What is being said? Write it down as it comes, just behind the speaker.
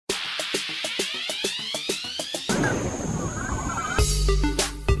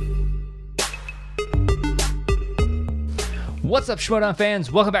What's up, Schmodown fans?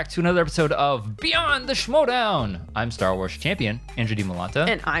 Welcome back to another episode of Beyond the Schmodown. I'm Star Wars champion, Andrew DiMolanta.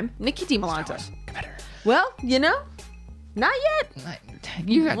 And I'm Nikki DiMolanta. Better. Well, not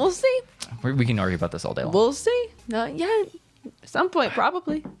yet. We'll see. We can argue about this all day long. We'll see. Not yet. At some point,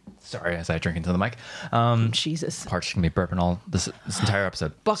 probably. Sorry, as I drink into the mic. Jesus. Parts gonna be burping all this entire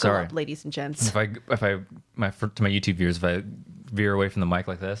episode. Buckle Sorry. up, ladies and gents. To my YouTube viewers, if I veer away from the mic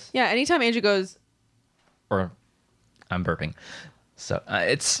like this, Yeah, anytime Andrew goes, or I'm burping, so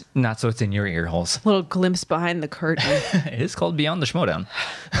it's not so it's in your ear holes. little glimpse behind the curtain. It is called Beyond the Schmodown.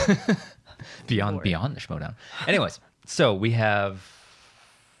 Beyond the Schmodown. Anyways, so we have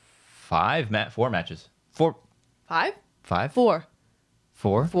four matches. Five? Five? Four.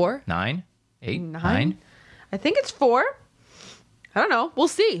 Four? 9? 8? 9? I think it's four. I don't know. We'll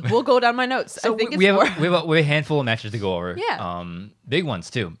see. We'll go down my notes. So I think we it's have four. we have a handful of matches to go over. Yeah. Big ones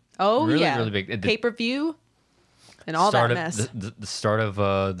too. Oh, really, yeah. Really big. The Pay-per-view and all that mess. The start of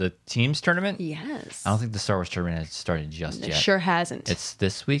the teams tournament. Yes. I don't think the Star Wars tournament has started just It yet. sure hasn't. It's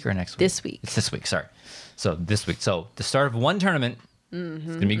this week or next week? This week. It's this week, sorry. So this week. So the start of one tournament. It's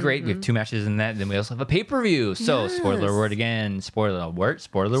going to be great. We have two matches in that. Then we also have a pay-per-view. So spoiler alert again. Spoiler alert.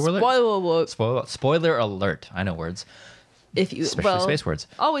 Spoiler alert. Spoiler alert. I know words. If you Especially space words.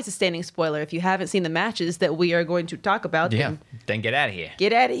 Always a standing spoiler. If you haven't seen the matches that we are going to talk about, Yeah. then Then get out of here.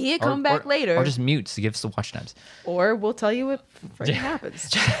 get out of here, come back later. Or just mute to give us the watch times. Or we'll tell you what freaking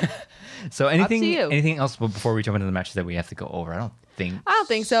happens. So to you. anything else before we jump into the matches that we have to go over? I don't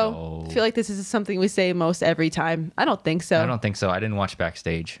think so. I feel like this is something we say most every time. I don't think so. I don't think so. I didn't watch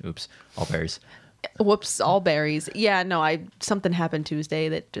backstage. Oops. All berries. Whoops, all berries. Yeah, no, something happened Tuesday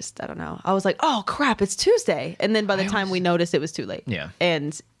that just, I don't know. I was like, oh crap, it's Tuesday. And then by the time we noticed, it was too late. Yeah.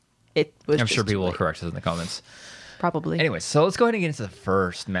 And it was I'm just sure too people will late. correct us in the comments. Probably. Anyways, so let's go ahead and get into the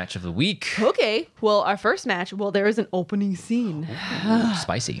first match of the week. Okay, well, our first match, there is an opening scene.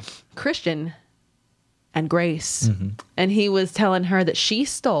 Spicy. Christian and Grace. Mm-hmm. And he was telling her that she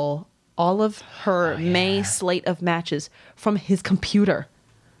stole all of her May slate of matches from his computer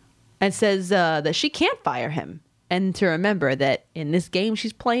and says that she can't fire him. And to remember that in this game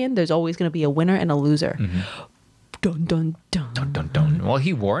she's playing, there's always going to be a winner and a loser. Dun, dun, dun. Dun, dun, dun. Well,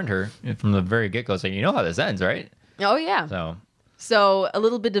 he warned her from the very get-go, saying, you know how this ends, right? Oh, yeah. So a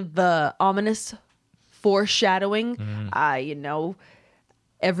little bit of ominous foreshadowing.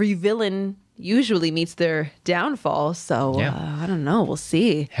 Every villain usually meets their downfall. So I don't know. We'll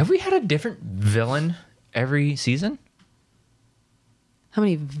see. Have we had a different villain every season? How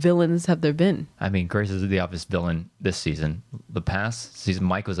many villains have there been? I mean, Grace is the obvious villain this season. The past season,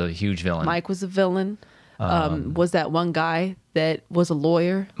 Mike was a huge villain. Mike was a villain. Was that one guy that was a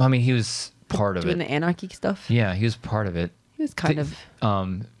lawyer I mean, he was part of doing it. the anarchy stuff? Yeah, he was part of it. He was kind of...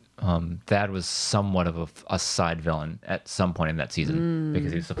 Thad was somewhat of a side villain at some point in that season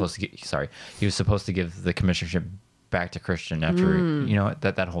because he was supposed to give the commissionership back to Christian after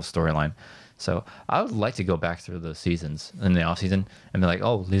that whole storyline. So I would like to go back through the seasons in the off season and be like,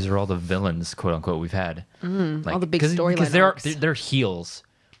 oh, these are all the villains, quote unquote, we've had. all the big storyline because they're heels,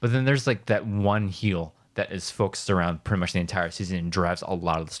 but then there's like that one heel that is focused around pretty much the entire season and drives a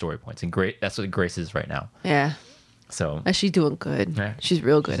lot of the story points. And that's what Grace is right now. Yeah. So And she's doing good. yeah, She's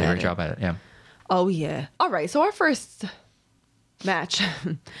real good she's doing a at great it. job at it. Yeah. Oh, yeah. All right. So our first match.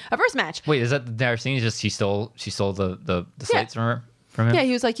 Wait, is that the entire scene? Just she stole the slates from him? Yeah,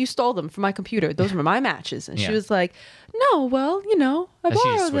 he was like, you stole them from my computer. Those were my matches. And she Yeah. was like, no, well, I And she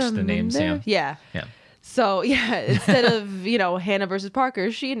borrowed switched them. the names, and yeah. Yeah. Yeah. So, yeah, instead of, Hannah versus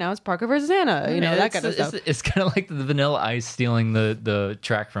Parker, she announced Parker versus Hannah. That kind of stuff. It's kind of like the Vanilla Ice stealing the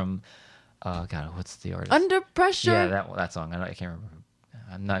track from, God, what's the artist? Under Pressure. Yeah, that song. I can't remember.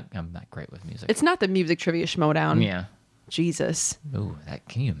 I'm not great with music. It's not the music trivia schmodown. Yeah. Jesus. Ooh,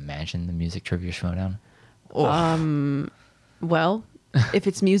 can you imagine the music trivia showdown? Well, if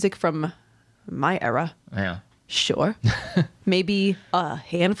it's music from my era, Yeah. sure. Maybe a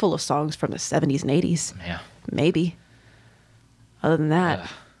handful of songs from the 70s and 80s. Yeah. Maybe. Other than that,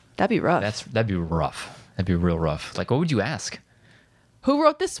 that'd be rough. That'd be rough. That'd be real rough. Like, what would you ask? Who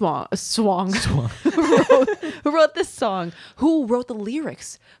wrote this song? Who wrote this song? Who wrote the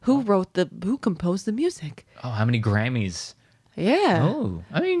lyrics? Who composed the music? Oh, how many Grammys? Yeah. Oh,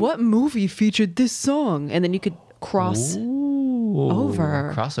 I mean, What movie featured this song? And then you could cross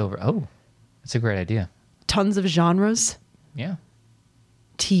over. Crossover. Oh, that's a great idea. Tons of genres. Yeah.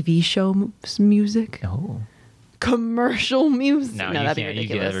 TV show music. Oh. Commercial music. No, you that'd be can't. You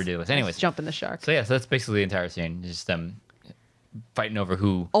ridiculous. can never do this. Anyways. Let's jump in the shark. So yeah, so that's basically the entire scene. Just them fighting over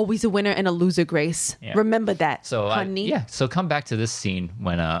who. Always a winner and a loser, Grace. Yeah. Remember that, So honey. So come back to this scene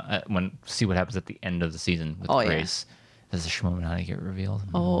when see what happens at the end of the season with Oh, yeah. Grace. Does the Shimominati get revealed?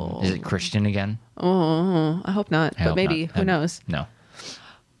 Oh. Is it Christian again? Oh, I hope not. I But hope maybe. not. Who knows? No.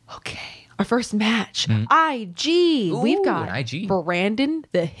 Okay. Our first match. IG. We've Ooh, got an IG. Brandon,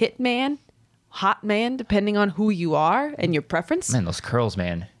 the Hitman, Hot Man, depending on who you are and your preference. Man, those curls,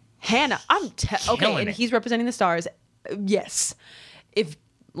 man. Hannah, okay, Killing and it. he's representing the Stars. Yes. If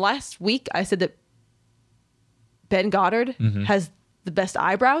last week I said that Ben Goddard Mm-hmm. has the best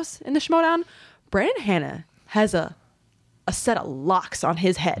eyebrows in the Schmodown, Brandon Hannah has a set of locks on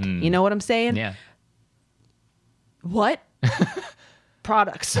his head. You know what I'm saying? Mm. Yeah. What?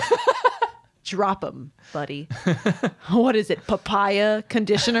 Products. Drop them, buddy. What is it? Papaya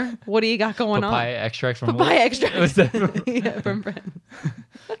conditioner? What do you got going on? Papaya extract from Papaya what? extract. Was that- Yeah, from Brandon.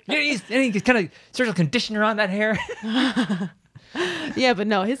 Yeah, he's kind of special conditioner on that hair. Yeah, but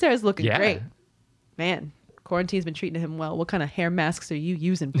no, his hair is looking Yeah. great. Man, quarantine's been treating him well. What kind of hair masks are you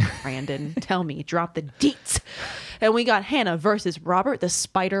using, Brandon? Tell me. Drop the deets. And we got Hannah versus Robert the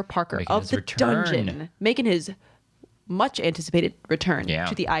Spider Parker Making of his the return. Dungeon, making his much anticipated return Yeah.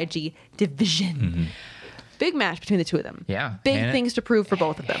 to the IG division. Big match between the two of them. Yeah. Big Hannah- things to prove for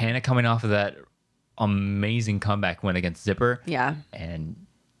both of them. Hannah coming off of that amazing comeback win against Zipper. Yeah. And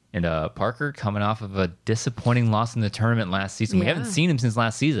Parker coming off of a disappointing loss in the tournament last season. We Yeah. haven't seen him since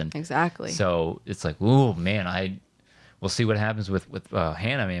last season. Exactly. So it's like, oh man, we'll see what happens with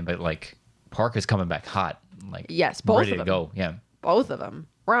Hannah, man. But like Parker's coming back hot. Like Yes, both ready of to them. go. Yeah. Both of them.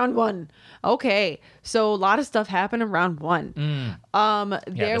 Round one. Okay. So a lot of stuff happened in round one.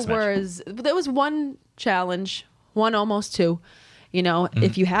 this match. There was one challenge, one almost two. You know,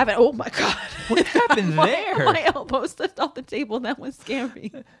 if you haven't, oh my God. What happened there? My elbow slipped off the table. That was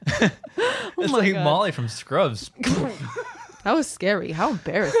scary. It's my like God. Molly from Scrubs. That was scary. How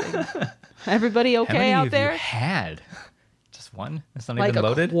embarrassing. Everybody How okay many out have there? you had? Just one? It's not Like even a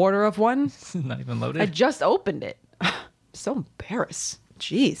loaded? quarter of one? It's not even loaded? I just opened it. So embarrassed.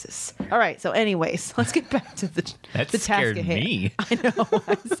 Jesus. All right. So, anyways, let's get back to the That task scared at hand. me. I know.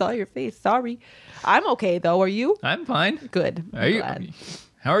 I saw your face. Sorry. I'm okay though. Are you? I'm fine. Good. Are I'm you? glad.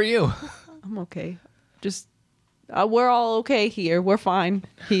 How are you? I'm okay. Just we're all okay here. We're fine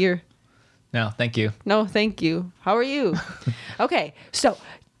here. No, thank you. No, thank you. How are you? Okay. So,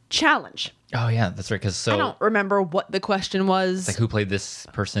 challenge. Oh yeah, that's right. Because I so don't remember what the question was. like who played this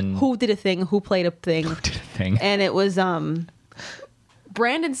person? Who did a thing? Who played a thing? did a thing? And it was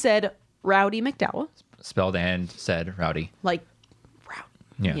Brandon said Rowdy McDowell. Spelled and said Rowdy. Like route,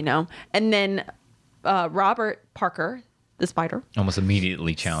 Yeah. you know. And then Robert Parker, the Spider, Almost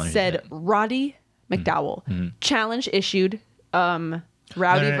immediately challenged. said it. Roddy McDowell. Challenge issued. Rowdy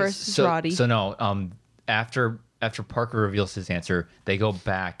No, versus so, Roddy. So no, after Parker reveals his answer, they go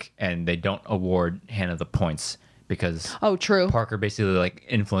back and they don't award Hannah the points because Oh, true. Parker basically like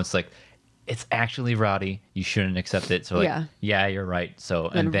influenced like it's actually Roddy. You shouldn't accept it. So like yeah, you're right. So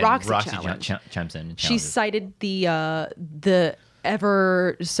and then Roxy Roxy challenged. chimes in. And She challenges. cited the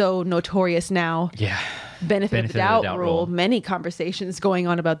ever so notorious now yeah benefit of the doubt rule. Many conversations going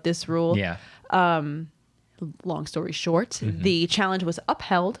on about this rule. yeah Long story short, the challenge was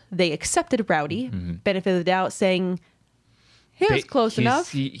upheld. They accepted Rowdy. Benefit of the doubt, saying he was close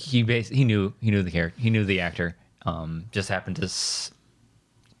enough. He knew the character. He knew the actor. Just happened to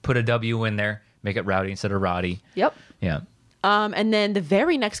put a W in there, make it Rowdy instead of Roddy. Yep. Yeah. And then the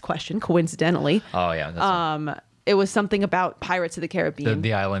very next question, coincidentally, Oh yeah. That's it was something about Pirates of the Caribbean.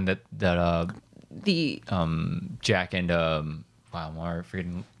 the island that The Jack and wow, I'm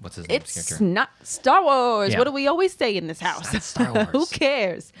forgetting what's his name's it's character. not Star Wars. Yeah. What do we always say in this house? not Star Wars. Who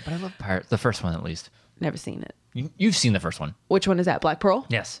cares? But I love Pirates. The first one at least. Never seen it. You've seen the first one. Which one is that? Black Pearl?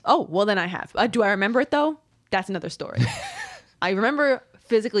 Yes. Oh, well then I have. Do I remember it though? That's another story. I remember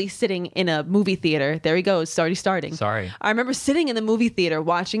physically sitting in a movie theater. There he goes. Already starting. Sorry. I remember sitting in the movie theater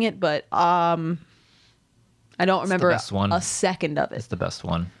watching it, but I don't remember best one. a second of It's it. the best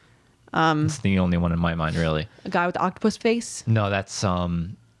one. It's the only one in my mind, really. A guy with the octopus face. No, that's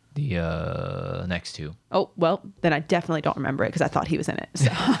the next two. Oh, well, then I definitely don't remember it because I thought he was in it.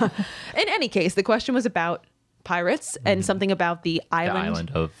 So. In any case, the question was about pirates and something about the The island.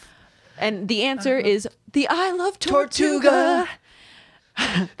 island of And the answer is the Isle of Tortuga.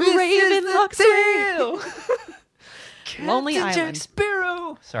 Raven Luxray. Lonely Captain Island. Jack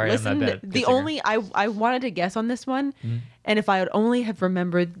Sparrow. Sorry, Listen, I'm not bad. the only I wanted to guess on this one, and if I would only have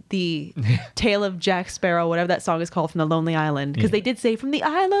remembered the Tale of Jack Sparrow, whatever that song is called from the Lonely Island, because Yeah. they did say from the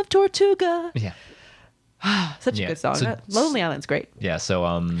Isle of Tortuga. Yeah. Such a Yeah, good song. so- Lonely Island's great. Yeah. So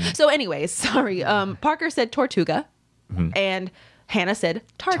So, anyways, sorry. Parker said Tortuga, and Hannah said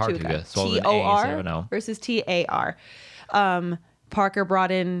Tartuga. Tartuga, spelled with an A instead of an T-O-R O. versus T-A-R. Parker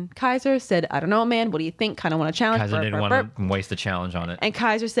brought in Kaiser, said, I don't know, man. What do you think? Kind of want to challenge. Kaiser didn't want to waste the challenge on it. And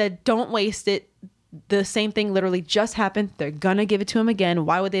Kaiser said, don't waste it. The same thing literally just happened. They're going to give it to him again.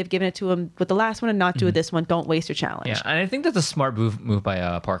 Why would they have given it to him with the last one and not do it this one? Don't waste your challenge. Yeah, and I think that's a smart move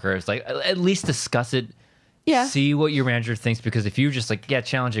by Parker. It's like, at least discuss it. Yeah. See what your manager thinks, because if you're just like, yeah,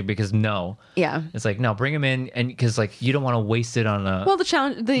 challenge it because no. Yeah. It's like, no, bring him in, and because like you don't want to waste it on a. Well,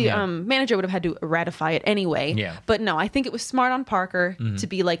 the manager would have had to ratify it anyway. Yeah. But no, I think it was smart on Parker to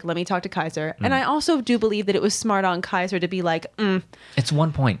be like, let me talk to Kaiser. And I also do believe that it was smart on Kaiser to be like, It's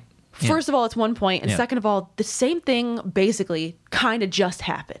 1 point. Yeah. First of all, it's 1 point. And second of all, the same thing basically kind of just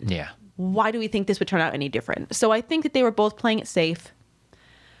happened. Yeah. Why do we think this would turn out any different? So I think that they were both playing it safe.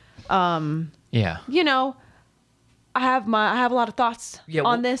 Yeah. You know, I have a lot of thoughts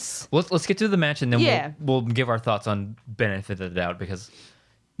on this. Let's get to the match, and then Yeah. we'll give our thoughts on benefit of the doubt, because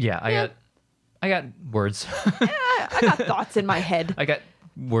I got words. I got thoughts in my head. I got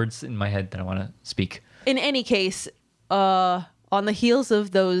words in my head that I want to speak. In any case, on the heels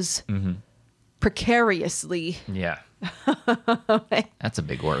of those precariously Yeah. That's a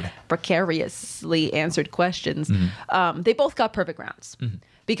big word. precariously answered questions, they both got perfect rounds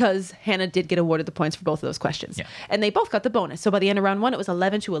because Hannah did get awarded the points for both of those questions. Yeah. And they both got the bonus. So by the end of round 1, it was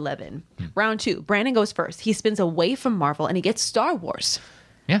 11-11. Round 2, Brandon goes first. He spins away from Marvel and he gets Star Wars.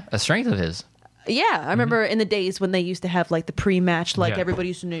 Yeah, a strength of his. Yeah, I remember in the days when they used to have like the pre-match, like Yeah. everybody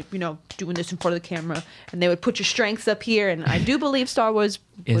used to, doing this in front of the camera, and they would put your strengths up here. And I do believe Star Wars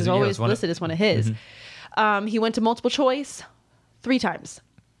was always listed as one of his. He went to multiple choice 3 times.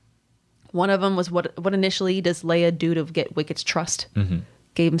 One of them was what initially does Leia do to get Wicked's trust?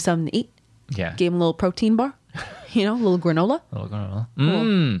 Gave him something to eat. Yeah. Gave him a little protein bar, a little granola. Little granola. Little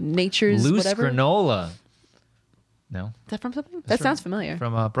nature's Loose whatever. granola. No. Is that from something? That sounds familiar.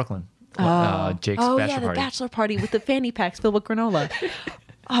 From Brooklyn. Jake's Oh bachelor yeah, the party. bachelor party with the fanny packs filled with granola.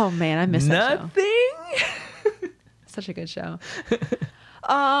 Oh man, I miss that show. Nothing. Such a good show.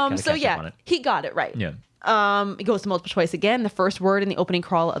 Gotta So catch up on yeah, it. he got it right. Yeah. It goes to multiple choice again. The first word in the opening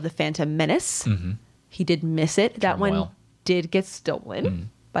crawl of the Phantom Menace. He did miss it. That one Turmoil. did get stolen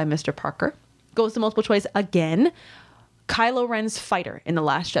by Mr. Parker. Goes to multiple choice again. Kylo Ren's fighter in The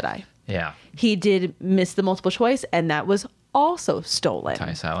Last Jedi. Yeah. He did miss the multiple choice, and that was also stolen.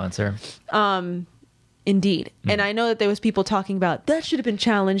 Tie silencer. Indeed. And I know that there was people talking about that should have been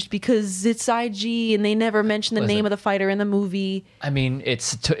challenged because it's IG and they never mentioned the Listen. name of the fighter in the movie. I mean,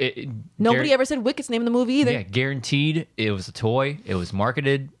 Nobody ever said Wicked's name in the movie either. Yeah, guaranteed. It was a toy. It was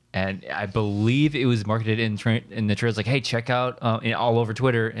marketed, and I believe it was marketed in the trailers. Like, hey, check out all over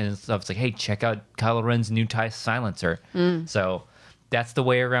Twitter and stuff. It's like, hey, check out Kylo Ren's new tie silencer. So that's the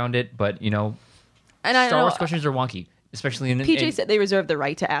way around it. But And Star Wars questions are wonky, especially in PJ said they reserve the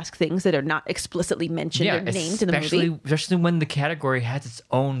right to ask things that are not explicitly mentioned or named in the movie. Especially when the category has its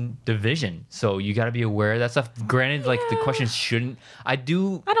own division. So you got to be aware of that stuff. Granted, like the questions shouldn't. I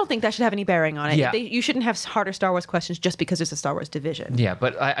don't think that should have any bearing on it. Yeah. You shouldn't have harder Star Wars questions just because there's a Star Wars division. Yeah,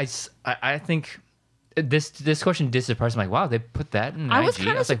 but I think this question did surprise me. Like, wow, they put that in IG. I was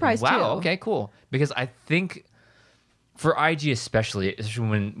kind of surprised like, wow, too. okay, cool. Because I think for IG especially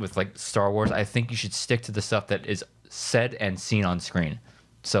when with like Star Wars, I think you should stick to the stuff that is said and seen on screen.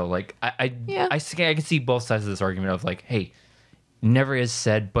 So like I can see both sides of this argument of like, hey, never is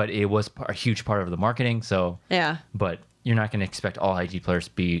said, but it was a huge part of the marketing. So Yeah. but you're not going to expect all IG players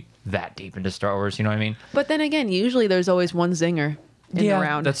to be that deep into Star Wars. You know what I mean? But then again, usually there's always one zinger in the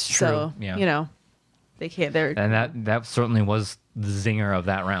round. That's true. So, Yeah. they can't. They're And that certainly was the zinger of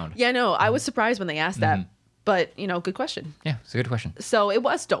that round. Yeah, no, I was surprised when they asked that. But, good question. Yeah, it's a good question. So it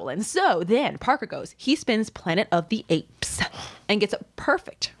was stolen. So then Parker goes. He spins Planet of the Apes and gets a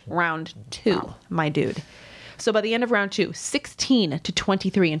perfect round 2, my dude. So by the end of round 2,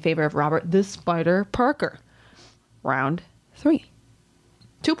 16-23 in favor of Robert the Spider Parker. Round 3.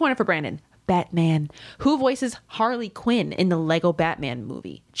 2-pointer for Brandon. Batman. Who voices Harley Quinn in the Lego Batman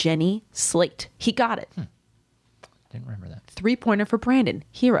movie? Jenny Slate. He got it. Didn't remember that. 3-pointer for Brandon.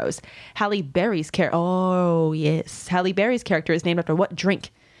 Heroes. Halle Berry's character. Oh, yes. Halle Berry's character is named after what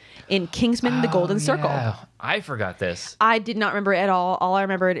drink? In Kingsman: The Golden Circle. Yeah, I forgot this. I did not remember it at all. All I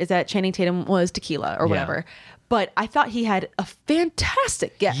remembered is that Channing Tatum was tequila or whatever. But I thought he had a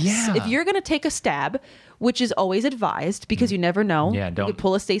fantastic guess. Yeah. If you're going to take a stab, which is always advised because you never know. Yeah, You don't- could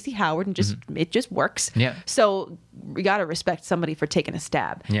pull a Stacey Howard and it just works. Yeah. So we got to respect somebody for taking a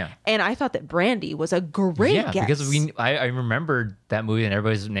stab. Yeah. And I thought that Brandy was a great Yeah, guess. because I remembered that movie and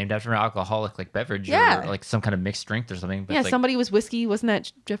everybody's named after an alcoholic like beverage Yeah. or like some kind of mixed drink or something. But Yeah, it's like somebody was whiskey. Wasn't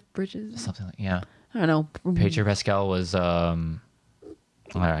that Jeff Bridges? something like I don't know. Pedro Pascal was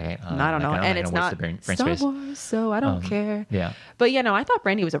All right. I don't know. And it's not Star Wars, so I don't care. Yeah. But, I thought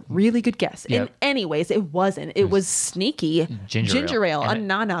brandy was a really good guess. Yep. In any ways, it wasn't. It was sneaky. Ginger ale. A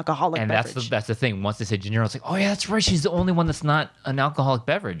non-alcoholic beverage. And that's the thing. Once they say ginger ale, it's like, oh, yeah, that's right. She's the only one that's not an alcoholic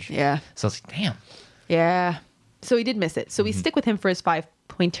beverage. Yeah. So it's like, damn. Yeah. So he did miss it. So we stick with him for his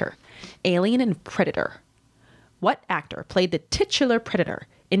 5-pointer. Alien and Predator. What actor played the titular Predator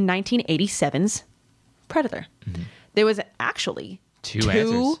in 1987's Predator? There was actually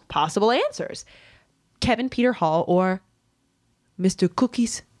two possible answers. Kevin Peter Hall or Mr.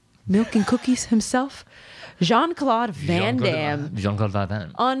 Cookies, Milk and Cookies himself, Jean-Claude Van Damme. Jean-Claude Van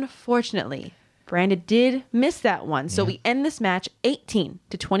Damme. Unfortunately, Brandon did miss that one. So we end this match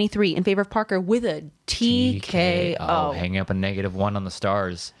 18-23 in favor of Parker with a TKO. Hanging up a -1 on the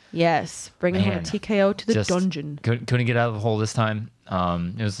stars. Yes, bringing him a TKO to the dungeon. Couldn't get out of the hole this time.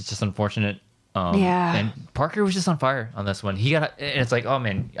 It was just unfortunate. And Parker was just on fire on this one. And it's like, oh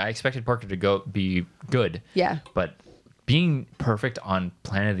man, I expected Parker to be good. Yeah. But being perfect on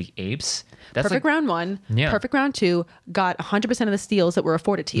Planet of the Apes, that's perfect round 1, perfect round 2, got 100% of the steals that were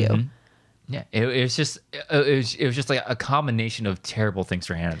afforded to you. Yeah, it was just like a combination of terrible things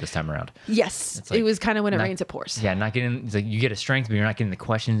for Hannah this time around. Yes, it was kind of when it rains, it pours. Yeah, not getting, it's like you get a strength, but you're not getting the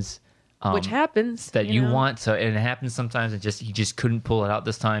questions, which happens that you want. So and it happens sometimes. He just couldn't pull it out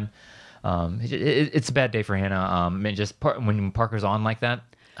this time. It's a bad day for Hannah. When Parker's on like that,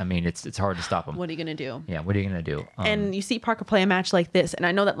 I mean, it's hard to stop him. What are you gonna do? Yeah, what are you gonna do? And you see Parker play a match like this, and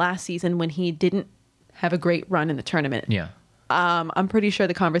I know that last season when he didn't have a great run in the tournament. Yeah. I'm pretty sure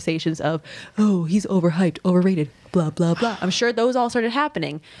the conversations of, oh, he's overhyped, overrated, blah, blah, blah. I'm sure those all started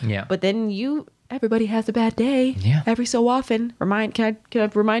happening. Yeah. But then everybody has a bad day. Yeah. Every so often. Can I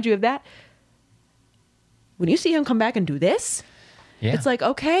remind you of that? When you see him come back and do this, it's like,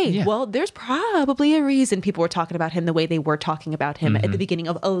 okay, well, there's probably a reason people were talking about him the way they were talking about him at the beginning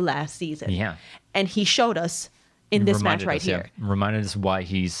of last season. Yeah. And he showed us in this match right here. Yeah. Reminded us why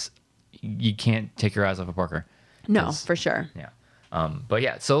you can't take your eyes off of Parker. No, for sure. Yeah. But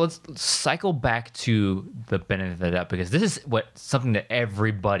yeah, so let's cycle back to the benefit of the doubt, because this is something that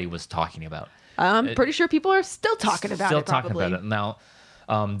everybody was talking about. I'm pretty sure people are still talking about it. Talking about it now.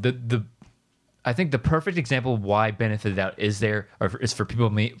 I think the perfect example of why benefit of the doubt is for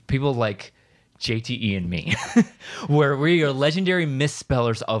people like JTE and me, where we are legendary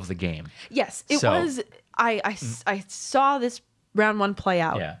misspellers of the game. Yes, it was. I saw this round 1 play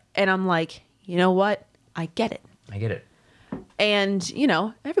out, and I'm like, you know what? I get it. And,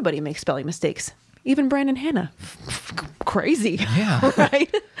 everybody makes spelling mistakes. Even Brandon Hannah. Crazy. Yeah.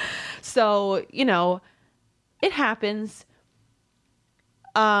 Right? So, it happens.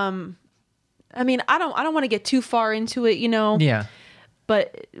 I mean, I don't want to get too far into it, Yeah.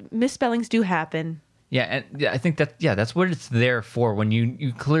 But misspellings do happen. Yeah, and I think that's what it's there for, when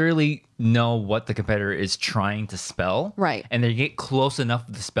you clearly know what the competitor is trying to spell. Right. And they get close enough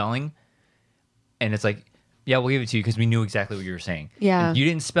with the spelling, and it's like, yeah, we'll give it to you because we knew exactly what you were saying. Yeah. And you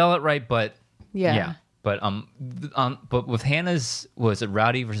didn't spell it right, but yeah. But with Hannah's, was it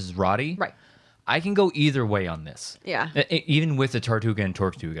Rowdy versus Roddy? Right. I can go either way on this. Yeah. Even with the Tortuga and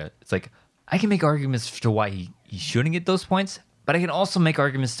Tortuga, it's like I can make arguments to why he shouldn't get those points, but I can also make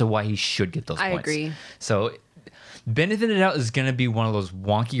arguments to why he should get those points. I agree. So benefit of the doubt is going to be one of those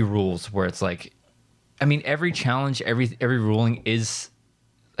wonky rules where it's like, I mean, every challenge, every ruling is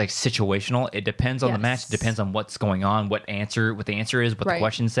like situational. It depends on the match. It depends on what's going on, what the answer is, what the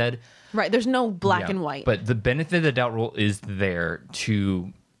question said. Right. There's no black and white. But the benefit of the doubt rule is there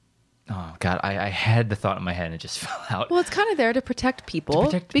to... Oh, God, I had the thought in my head and it just fell out. Well, it's kind of there to protect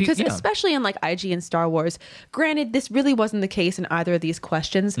people. Because especially in like IG and Star Wars, granted, this really wasn't the case in either of these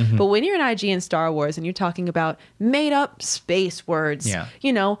questions. But when you're in IG and Star Wars and you're talking about made up space words,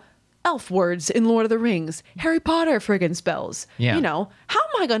 elf words in Lord of the Rings, Harry Potter friggin' spells. Yeah. How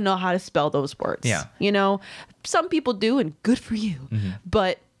am I going to know how to spell those words? Yeah. Some people do, and good for you.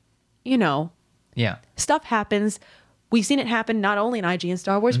 But, stuff happens. We've seen it happen not only in IG and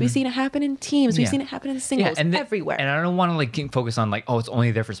Star Wars, we've seen it happen in teams, we've seen it happen in singles, everywhere. And I don't want to like focus on like, oh, it's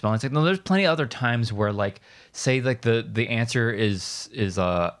only there for spelling. It's like, no, there's plenty of other times where like, say like the answer is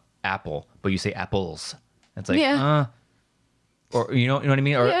apple, but you say apples. It's like, or you know what I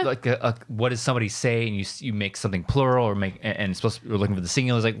mean? Or like what does somebody say and you make something plural or and it's supposed to, we're looking for the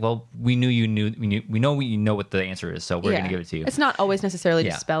singular. It's like, well, we know you know what the answer is, so we're going to give it to you. It's not always necessarily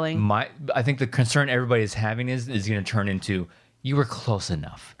just spelling. I think the concern everybody is having is going to turn into, you were close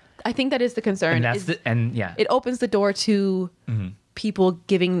enough. I think that is the concern. And it opens the door to people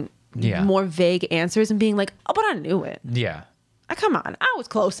giving more vague answers and being like, oh, but I knew it. Yeah. come on, I was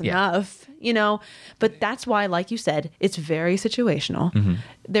close enough, you know? But that's why, like you said, it's very situational.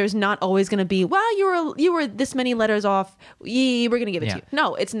 There's not always going to be, well, you were this many letters off. We're going to give it to you.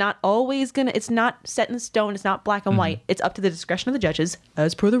 No, it's not always going to, it's not set in stone. It's not black and white. It's up to the discretion of the judges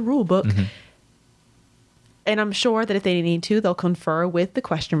as per the rule book. And I'm sure that if they need to, they'll confer with the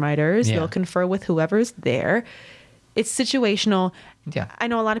question writers. They'll confer with whoever's there. It's situational. Yeah. I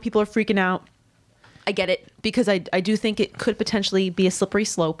know a lot of people are freaking out. I get it, because I do think it could potentially be a slippery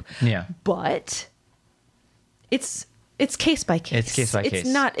slope. Yeah. But it's case by case. It's case by case. It's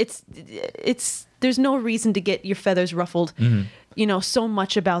not, it's, there's no reason to get your feathers ruffled, you know, so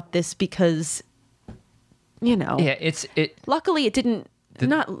much about this because, you know. Yeah, luckily it didn't,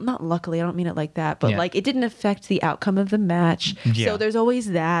 not luckily, I don't mean it like that, but like it didn't affect the outcome of the match. Yeah. So there's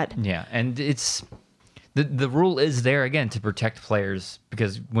always that. Yeah, and it's the rule is there again to protect players,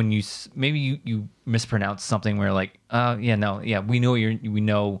 because when you maybe you mispronounce something where like we know we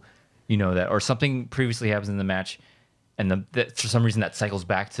know you know that, or something previously happens in the match, and that for some reason that cycles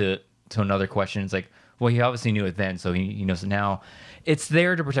back to another question. It's like, well, he obviously knew it then, so he knows it now. It's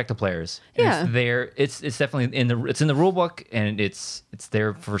there to protect the players. And Yeah. it's there. It's definitely in the rule book, and it's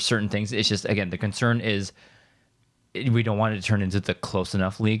there for certain things. It's just, again, the concern is we don't want it to turn into the close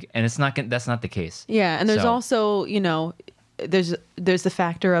enough league, and that's not the case. Yeah, and there's So- also, you know, there's the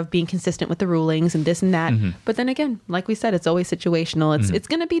factor of being consistent with the rulings and this and that. But then again, like we said, it's always situational. It's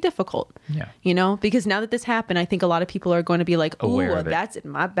going to be difficult. Yeah. You know, because now that this happened, I think a lot of people are going to be like, Aware "Ooh, of it. that's in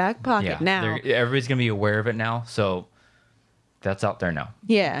my back pocket now." Everybody's gonna be aware of it now, so that's out there now.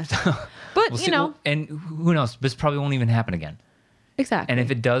 Yeah. But, We'll you see- know, and who knows? This probably won't even happen again. exactly. And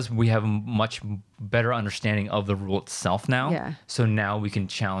if it does, we have a much better understanding of the rule itself now. Yeah. So now we can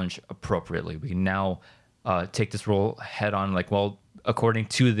challenge appropriately. We can now take this rule head on, like, well, according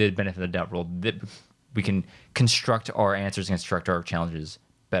to the benefit of the doubt rule, we can construct our answers, construct our challenges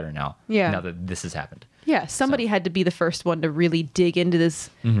better now. Yeah. Now that this has happened. Yeah, somebody had to be the first one to really dig into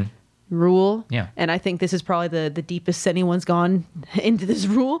this rule. Yeah. And I think this is probably the deepest anyone's gone into this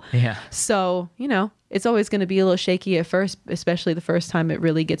rule. Yeah. So, you know, it's always going to be a little shaky at first, especially the first time it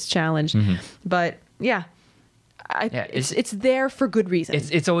really gets challenged. But yeah, it's there for good reason.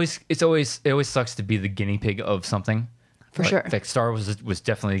 It always sucks to be the guinea pig of something. For sure. Like Star was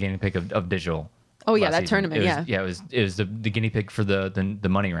definitely the guinea pig of digital. Oh, yeah, last that season. tournament, It was the guinea pig for the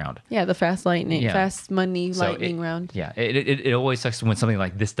money round. Yeah, the fast money So lightning round. Yeah, it always sucks when something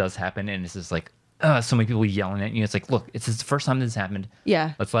like this does happen, and it's just like so many people yelling at you. It's like, look, it's the first time this happened.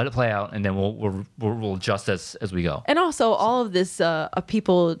 Yeah. Let's let it play out, and then we'll adjust as we go. And also all of this of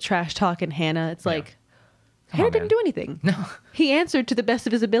people trash talking Hannah. It's like, Hannah on, didn't man. do anything. No. He answered to the best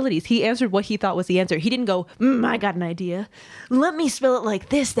of his abilities. He answered what he thought was the answer. He didn't go, I got an idea. Let me spell it like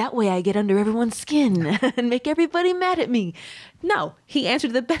this. That way I get under everyone's skin and make everybody mad at me. No, he answered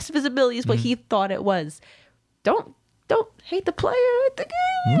to the best of his abilities what he thought it was. Don't hate the player at the game.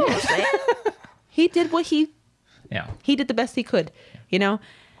 You know what I'm saying? He did what he did the best he could, you know?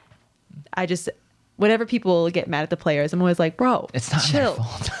 Whenever people get mad at the players, I'm always like, bro, It's not their chill.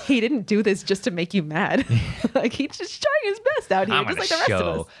 fault. He didn't do this just to make you mad. Like, he's just trying his best out here, just like the rest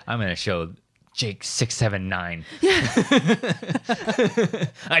of us. I'm gonna show Jake 679.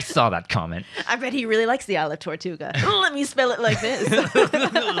 I saw that comment. I bet he really likes the Olive Tortuga. Let me spell it like this.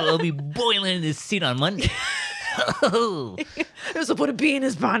 I'll be boiling in his seat on Monday. This will put a bee in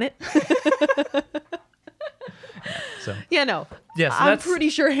his bonnet. So Yeah, no. Yeah, so I'm that's- pretty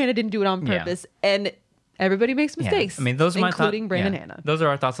sure Hannah didn't do it on Yeah. purpose. And everybody makes mistakes. I mean, those are my including Brandon yeah. Hannah. Those are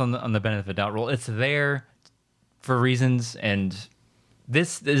our thoughts on the benefit of the doubt rule. It's there for reasons, and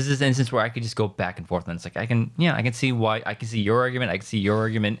this is an instance where I could just go back and forth, and it's like I can see why. I can see your argument. I can see your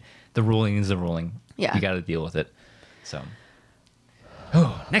argument. The ruling is the ruling. Yeah. You got to deal with it. So,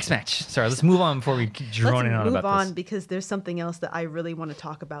 next match. Sorry, let's move on before we keep droning on Let's move about on this. because there's something else that I really want to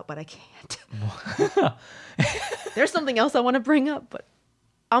talk about, but I can't. There's something else I want to bring up, but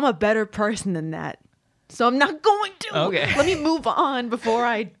I'm a better person than that. So I'm not going to. Okay. Let me move on before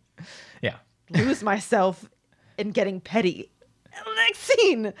I Yeah. lose myself in getting petty. Next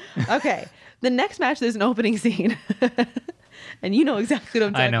scene. Okay. The next match, there's an opening scene. And you know exactly what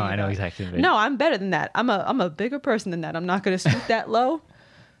I'm talking about. I know exactly what you mean. No, I'm better than that. I'm a bigger person than that. I'm not going to stoop that low.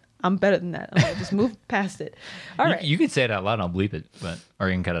 I'm better than that. I'm going to just move past it. All right. You can say it out loud. And I'll bleep it, or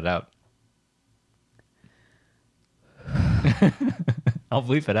you can cut it out. I'll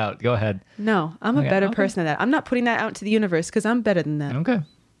bleep it out. Go ahead. No, I'm a Okay, better okay. person than that. I'm not putting that out into the universe because I'm better than that. Okay.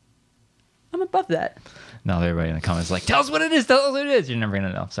 I'm above that. Now everybody in the comments is like, tell us what it is. Tell us what it is. You're never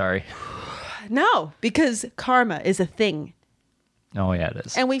gonna know. Sorry. No, because karma is a thing. Oh yeah, it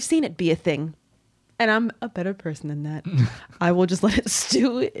is. And we've seen it be a thing. And I'm a better person than that. I will just let it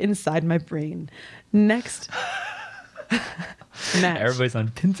stew inside my brain. Next match. Everybody's on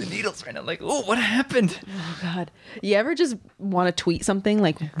pins and needles right now. Like, oh, what happened? Oh, God. You ever just want to tweet something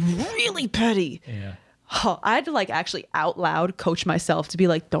like really petty? Yeah. Oh, I had to like actually out loud coach myself to be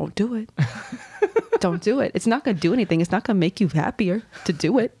like, don't do it. Don't do it. It's not going to do anything. It's not going to make you happier to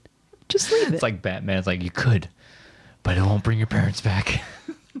do it. Just leave it. It's like Batman. It's like, you could, but it won't bring your parents back.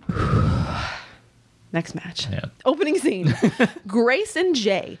 Next match. Yeah. Opening scene. Grace and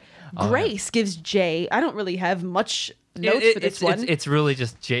Jay. Grace gives Jay, I don't really have much notes for this one. It's really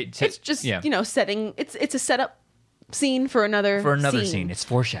just Jay. It's just, setting. It's a setup scene for another scene. It's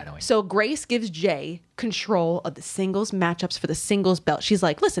foreshadowing. So Grace gives Jay control of the singles matchups for the singles belt. She's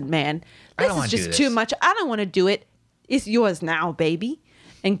like, listen, man, this is just too much. I don't want to do it. It's yours now, baby.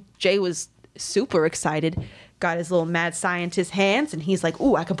 And Jay was super excited. Got his little mad scientist hands, and he's like,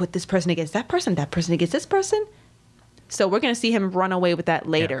 ooh, I can put this person against that person against this person. So we're going to see him run away with that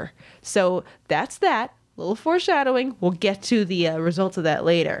later. Yeah. So that's that. Little foreshadowing. We'll get to the results of that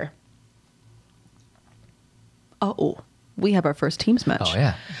later. Oh, we have our first teams match. Oh,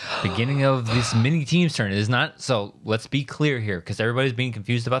 yeah. Beginning of this mini teams tournament is not... So let's be clear here, because everybody's being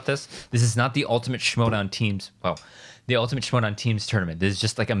confused about this. This is not the Ultimate Schmoedown teams... Well, the Ultimate Schmoedown teams tournament. This is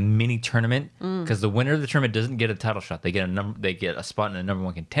just like a mini tournament, because the winner of the tournament doesn't get a title shot. They get a spot in a number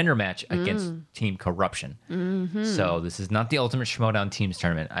one contender match against Team Corruption. Mm-hmm. So this is not the Ultimate Schmoedown teams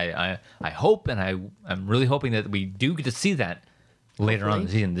tournament. I hope, and I'm really hoping that we do get to see that later on in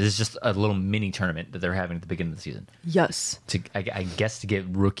the season. This is just a little mini tournament that they're having at the beginning of the season. Yes. I guess to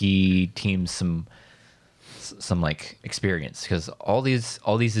give rookie teams some like experience, because all these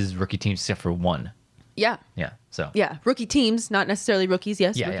is rookie teams except for one. Yeah. Yeah. So. Yeah, rookie teams, not necessarily rookies.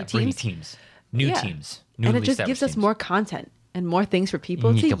 Yes, rookie teams. Rookie teams, new teams, and it just gives us more content and more things for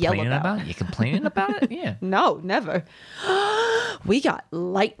people to yell about. You complaining about it? Yeah. No, never. We got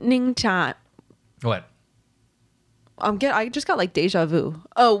lightning time. What? I just got like deja vu.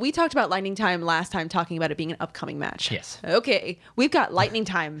 Oh, we talked about lightning time last time, talking about it being an upcoming match. Yes. Okay, we've got lightning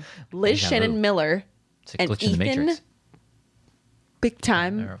time. Liz Shannon Miller and Ethan. Big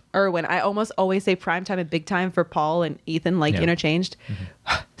time, Irwin. I almost always say prime time and big time for Paul and Ethan, like interchanged.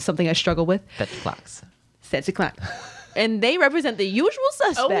 Mm-hmm. Something I struggle with. That's a clock. And they represent the usual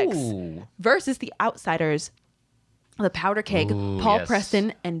suspects versus the outsiders. The Powder Keg, Paul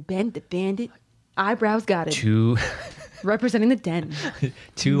Preston, and Ben the Bandit. Eyebrows got it. Two representing the Den.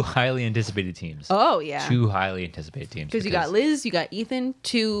 Two highly anticipated teams. Oh, yeah. Two highly anticipated teams. Because you got Liz, you got Ethan,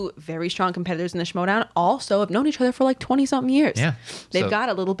 two very strong competitors in the Schmoedown. Also have known each other for like 20-something years. Yeah. They've got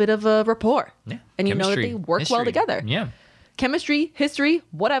a little bit of a rapport. Yeah. And you know that they work well together. Yeah. Chemistry, history,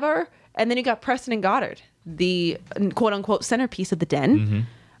 whatever. And then you got Preston and Goddard, the quote-unquote centerpiece of the Den.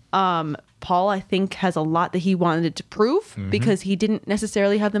 Mm-hmm. Paul, I think, has a lot that he wanted to prove because he didn't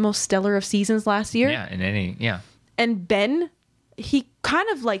necessarily have the most stellar of seasons last year. Yeah, And Ben, he kind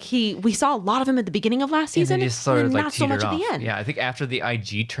of like we saw a lot of him at the beginning of last season, and then not so much at the end. Yeah, I think after the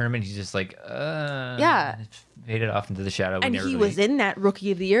IG tournament, he's just like, faded off into the shadow. And he was in that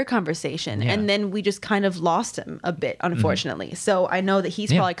Rookie of the Year conversation, and then we just kind of lost him a bit, unfortunately. So I know that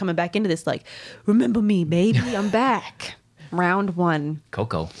he's probably coming back into this like, remember me, baby, I'm back. Round one.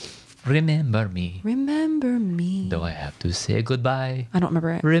 Coco. Remember me. Remember me. Though I have to say goodbye. I don't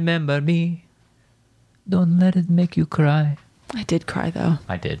remember it. Remember me. Don't let it make you cry. I did cry, though.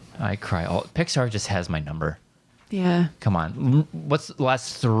 I did. I cry. Pixar just has my number. Yeah. Come on. What's the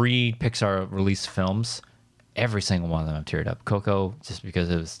last 3 Pixar released films? Every single one of them I've teared up. Coco, just because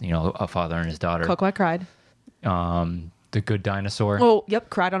it was, a father and his daughter. Coco, I cried. The Good Dinosaur. Oh, yep.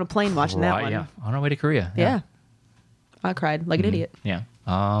 Cried on a plane watching that one. Yeah. On our way to Korea. Yeah. I cried like an idiot. Yeah.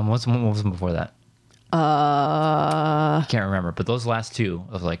 What was one before that? I can't remember. But those last 2,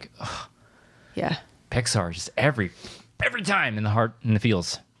 I was like, ugh. Yeah. Pixar just every time in the heart, in the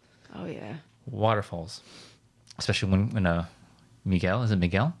feels. Oh yeah. Waterfalls, especially when Miguel, is it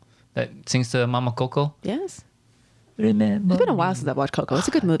Miguel that sings to Mama Coco? Yes. Remember. It's been a while since I've watched Coco. It's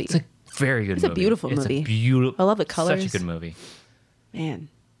a good movie. It's a very good movie. It's a beautiful movie. It's a beautiful. I love the colors. Such a good movie. Man.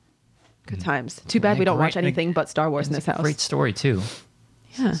 Good times. Too bad we don't watch anything but Star Wars in this house. Great story too.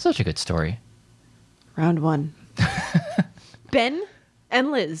 Yeah. Such a good story. Round 1. Ben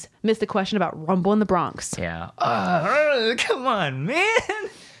and Liz missed the question about Rumble in the Bronx. Yeah. Come on, man.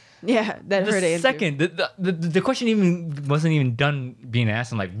 Yeah, that hurt answer. Second, the question wasn't even done being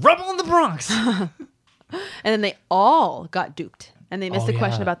asked. I'm like, Rumble in the Bronx. And then they all got duped. And they missed the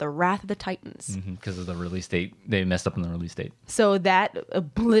question about the Wrath of the Titans. Because of the release date. They messed up on the release date. So that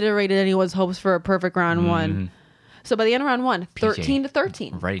obliterated anyone's hopes for a perfect round 1. So by the end of round one,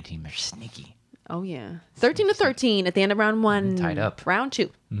 13-13. Ready team are sneaky. Oh, yeah. 13-13 at the end of round 1. Tied up. Round 2.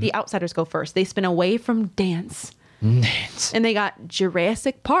 The outsiders go first. They spin away from dance. And they got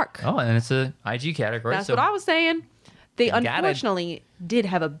Jurassic Park. Oh, and it's a IG category. That's what I was saying. They got it. unfortunately did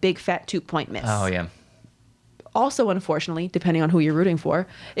have a big fat 2-point miss. Oh, yeah. Also, unfortunately, depending on who you're rooting for,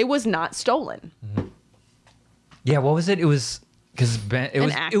 it was not stolen. Yeah, what was it? It was because it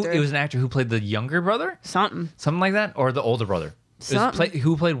was actor. it was an actor who played the younger brother, Something. like that, or the older brother. It was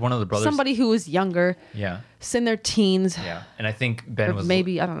who played one of the brothers? Somebody who was younger, Yeah, in their teens. yeah. And I think Ben Or was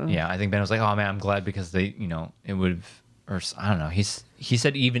maybe, I don't know. Yeah, I think Ben was like, "Oh man, I'm glad because they, it would have." Or I don't know. He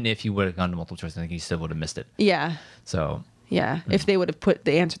said even if he would have gone to multiple choice, I think he still would have missed it. Yeah. So Yeah. If they would have put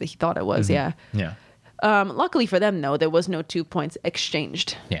the answer that he thought it was, yeah. yeah, Luckily for them, though, there was no 2 points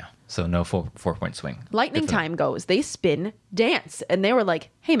exchanged. yeah. So no 4-point swing. Lightning Good for them. time goes. They spin dance. And they were like,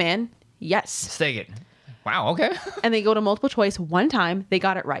 hey, man, yes. Stake it. Wow. Okay. And they go to multiple choice one time. They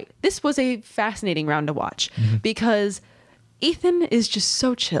got it right. This was a fascinating round to watch because Ethan is just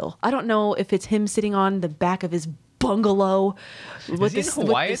so chill. I don't know if it's him sitting on the back of his bungalow with he in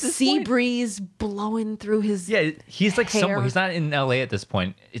Hawaii the at this sea point? breeze blowing through his Yeah, he's like hair. somewhere. He's not in LA at this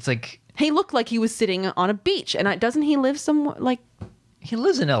point. It's like He looked like he was sitting on a beach. And doesn't he live somewhere like... he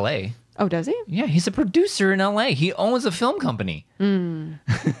lives in LA. Oh, does he? Yeah, he's a producer in LA. He owns a film company.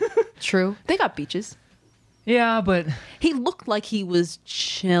 True. They got beaches. Yeah, but He looked like he was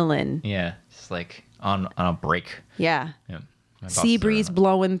chilling. yeah, just like on a break. Yeah. Yeah. My boss Sea is breeze around.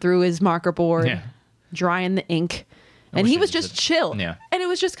 blowing through his marker board, Yeah. drying the ink. And wish he I was did just it. chill. Yeah. And it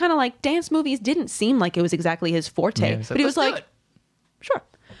was just kind of like dance movies didn't seem like it was exactly his forte. Yeah, but he was "Let's do like, it." sure.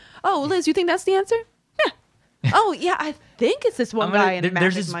 Oh, Liz, you think that's the answer? Yeah. Oh, yeah, I think it's this one I'm gonna- guy in there- Magic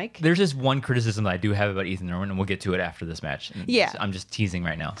there's this, Mike. There's this one criticism that I do have about Ethan Irwin, and we'll get to it after this match. And Yeah. I'm just teasing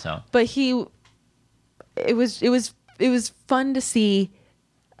right now. So But it was fun to see.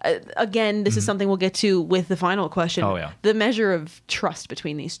 Again, this is something we'll get to with the final question. Mm-hmm. Oh, yeah. The measure of trust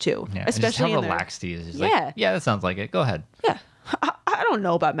between these two, yeah, especially and just how in their- relaxed he is. He's Yeah. like, yeah, that sounds like it. Go ahead. Yeah. I don't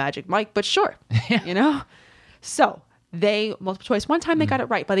know about Magic Mike, but sure. You know? So they, multiple choice, one time they got it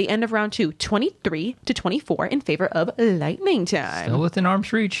right. By the end of round 2, 23-24 in favor of Lightning Time. Still within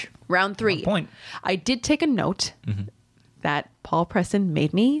arm's reach. Round 3. 1 point. I did take a note that Paul Preston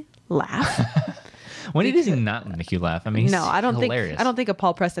made me laugh. When does he not make you laugh? I mean, he's No, I don't hilarious. think a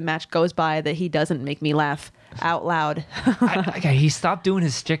Paul Preston match goes by that he doesn't make me laugh out loud. Okay, he stopped doing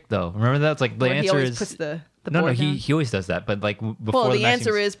his stick though. Remember that? It's like the Where he answer always is puts the no, board down. he always does that. But like before Well, the the match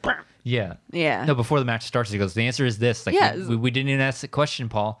answer is yeah, Yeah. No, before the match starts, he goes, "The answer is this." Like, Yeah. we didn't even ask the question,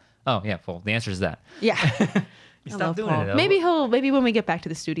 Paul. Oh yeah, well, the answer is that. yeah. He I stopped love doing Paul. it. Though. Maybe when we get back to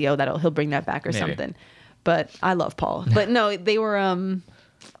the studio he'll bring that back or Maybe. something. But I love Paul. But no, they were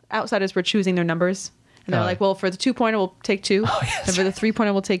outsiders were choosing their numbers. And they're Oh. like, well, for the 2-pointer we'll take 2. And for the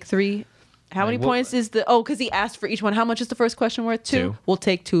 3-pointer we'll take 3. How many what- points is because he asked for each one, how much is the first question worth? 2. 2. We'll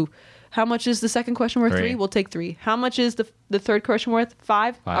take 2. How much is the second question worth? 3. 3. We'll take 3. How much is the third question worth?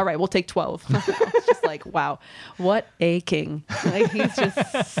 5. 5. All right, we'll take 12. It's just like, wow, what a king. Like he's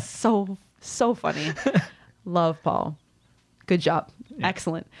just so funny. Love Paul. Good job.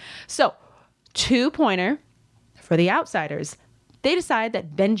 Excellent. So, 2-pointer for the outsiders. They decide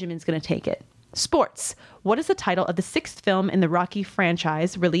that Benjamin's going to take it. Sports. What is the title of the 6th film in the Rocky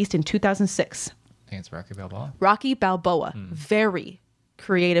franchise released in 2006? I think it's Rocky Balboa. Rocky Balboa. Very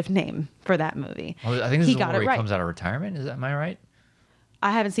creative name for that movie. Oh, I think this He is the got one where it he right. comes out of retirement. Am I right?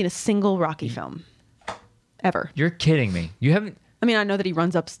 I haven't seen a single Rocky film ever. You're kidding me. You haven't. I mean, I know that he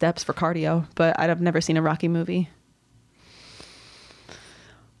runs up steps for cardio, but I've never seen a Rocky movie.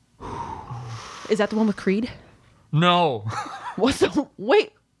 Is that the one with Creed? No. What's the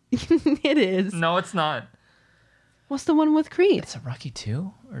wait? It is. No, it's not. What's the one with Creed? It's a Rocky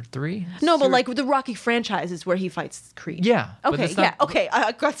 2 or 3. No, but like with the Rocky franchise is where he fights Creed. Yeah, but Okay. that's Yeah. not- Okay.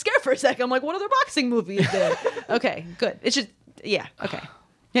 I got scared for a second. I'm like, what other boxing movie is there? Okay. Good. It's just yeah. Okay.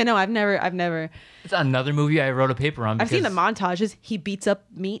 Yeah. No, I've never. It's another movie I wrote a paper on. I've seen the because montages. He beats up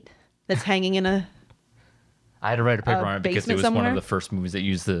meat that's hanging in a. I had to write a paper a on it because it basement was one somewhere? of the first movies that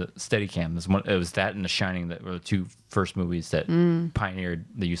used the Steadicam. It was that and The Shining that were the 2 first movies that pioneered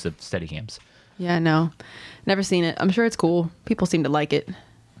the use of Steadicams. Yeah. No. Never seen it. I'm sure it's cool. People seem to like it.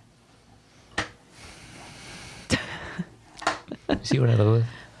 See what I live with?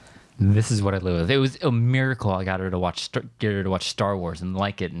 This is what I live with. It was a miracle I got her to get her to watch Star Wars and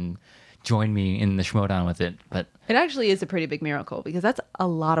like it and join me in the Schmodown with it. But It actually is a pretty big miracle because that's a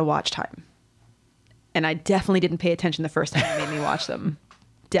lot of watch time. And I definitely didn't pay attention the first time he made me watch them.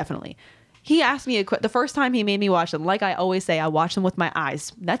 Definitely. He asked me the first time he made me watch them. Like I always say, I watch them with my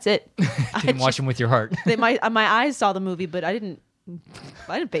eyes. That's it. didn't watch them with your heart. My eyes saw the movie, but I didn't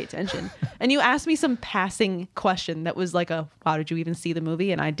I didn't pay attention. And you asked me some passing question that was like wow, did you even see the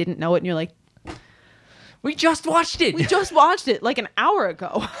movie? And I didn't know it. And you're like, We just watched it. we just watched it like an hour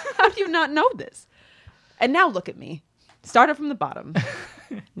ago. How do you not know this? And now look at me. Started from the bottom.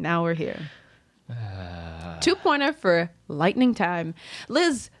 Now we're here. 2-pointer for Lightning Time.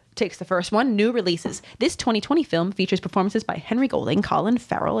 Liz takes the first one. New releases. This 2020 film features performances by Henry Golding, Colin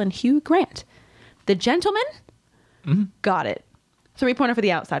Farrell, and Hugh Grant. The Gentleman? Got it. 3-pointer for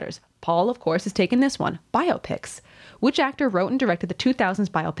The Outsiders. Paul, of course, has taken this one. Biopics. Which actor wrote and directed the 2000s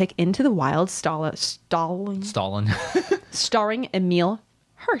biopic Into the Wild, Stalin. starring Emile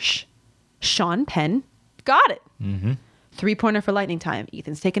Hirsch? Sean Penn. Got it. 3-pointer for Lightning Time.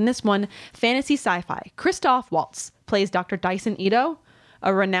 Ethan's taken this one. Fantasy sci-fi. Christoph Waltz plays Dr. Dyson Ito,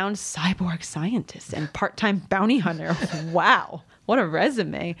 a renowned cyborg scientist and part-time bounty hunter. Wow. What a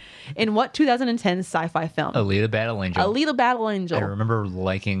resume. In what 2010 sci-fi film? Alita Battle Angel. Alita Battle Angel. I remember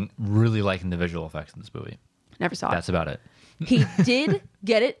really liking the visual effects in this movie. Never saw it. That's about it. He did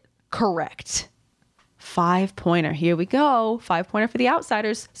get it correct. 5-pointer. Here we go. 5-pointer for The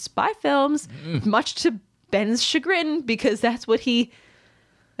Outsiders. Spy films. Much to Ben's chagrin, because that was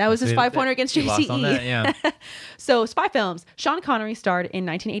his 5-pointer against He lost on that, JCE. yeah. So, spy films. Sean Connery starred in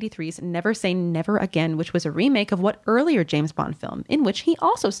 1983's Never Say Never Again, which was a remake of what earlier James Bond film, in which he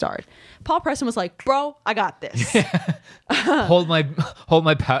also starred. Paul Preston was like, bro, I got this. hold my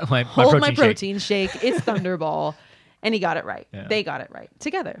protein shake. It's Thunderball. And he got it right. Yeah. They got it right.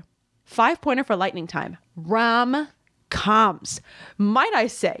 Together. 5-pointer for Lightning Time. Rom-coms. Might I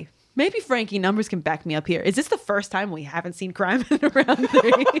say, maybe Frankie Numbers can back me up here. Is this the first time we haven't seen crime in round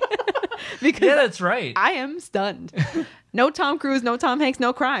 3? Because Yeah, that's right. I am stunned. No Tom Cruise, no Tom Hanks,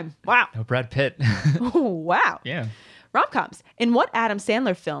 no crime. Wow. No Brad Pitt. Wow. Yeah. Rom-coms. In what Adam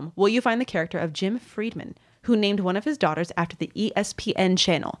Sandler film will you find the character of Jim Friedman, who named one of his daughters after the ESPN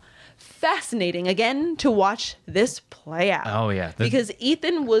channel? Fascinating, again, to watch this play out. Oh, yeah. Because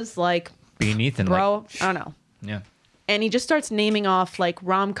Ethan was like, Being Ethan, bro, I don't know. yeah. And he just starts naming off like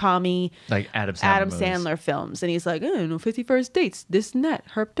rom-com-y Like Adam Sandler movies. Sandler films. And he's like, oh, no, 50 First Dates, this and that,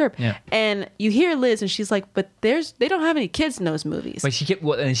 herp derp. Yeah. And you hear Liz and she's like, but they don't have any kids in those movies. But she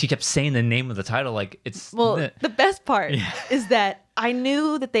kept saying the name of the title like it's. Well, the best part Yeah. is that I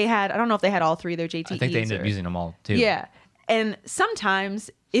knew that they had, I don't know if they had all 3 of their JTEs. I think they ended up using them all too. Yeah. And sometimes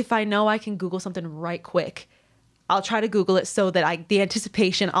if I know I can Google something right quick, I'll try to Google it so that the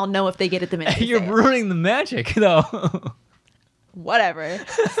anticipation, I'll know if they get it the minute they You're say it. ruining the magic though. Whatever.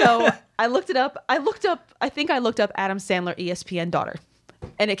 So I looked it up. I think I looked up Adam Sandler ESPN daughter,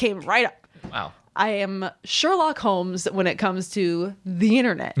 and it came right up. Wow. I am Sherlock Holmes when it comes to the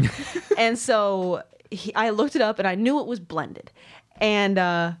internet. And so I looked it up and I knew it was blended. And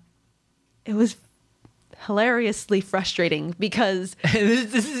it was hilariously frustrating because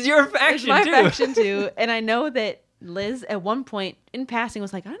this is your it's faction my too. faction too. And I know that Liz at one point in passing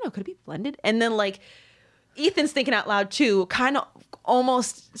was like, I don't know, could it be blended? And then like Ethan's thinking out loud too, kind of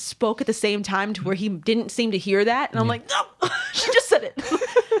almost spoke at the same time to where he didn't seem to hear that. And I'm like, no, she just said it.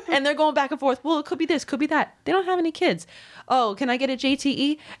 And they're going back and forth. Well, it could be this, could be that. They don't have any kids. Oh, can I get a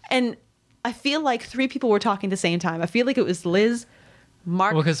JTE? And I feel like 3 people were talking at the same time. I feel like it was Liz,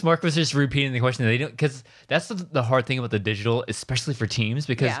 Mark. Well, because Mark was just repeating the question. They don't, because that's the hard thing about the digital, especially for teams.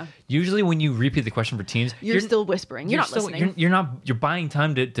 Because Yeah. usually when you repeat the question for teams, you're still whispering. You're not listening. You're buying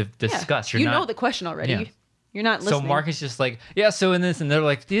time to Yeah. discuss. You You're not, know the question already. Yeah. You're not listening. So Mark is just like, yeah, so in this, and they're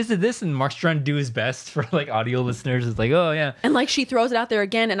like, is it this? And Mark's trying to do his best for like audio listeners. It's like, oh yeah. And like she throws it out there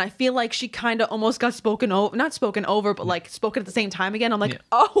again, and I feel like she kind of almost got not spoken over, but like spoken at the same time again. I'm like, Yeah.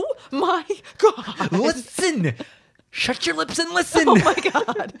 oh my god, Listen, shut your lips and listen. oh my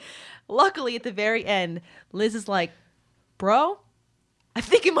god. Luckily, at the very end, Liz is like, bro, I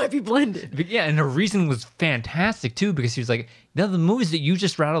think it might be blended. But yeah, and her reason was fantastic too, because she was like, now the movies that you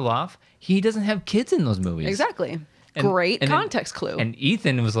just rattled off, he doesn't have kids in those movies. Exactly. And- Great and then- context clue. And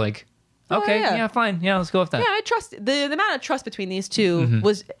Ethan was like, Oh, okay, yeah. yeah, fine, yeah, let's go with that. Yeah, I trust the amount of trust between these 2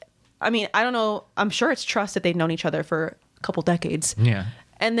 was. I mean, I don't know. I'm sure it's trust that they've known each other for a couple decades. Yeah.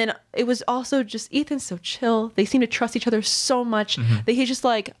 And then it was also just Ethan's so chill. They seem to trust each other so much that he's just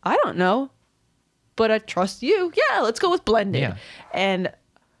like, I don't know, but I trust you. Yeah, let's go with blended. Yeah. And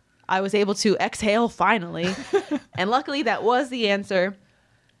I was able to exhale finally. And luckily that was the answer.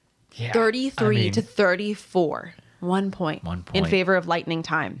 Yeah. 33 I mean, to 34. 1 point. 1 In point. favor of Lightning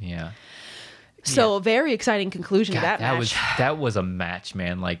Time. Yeah. So very exciting conclusion to God, that match. that was a match,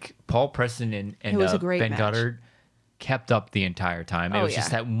 man. Like Paul Preston and It was a great Ben match. Goddard kept up the entire time. It Oh, was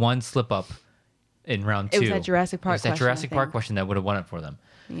just yeah. that one slip up in round 2. It was that Jurassic Park It was that question, Jurassic I Park think. question that would have won it for them.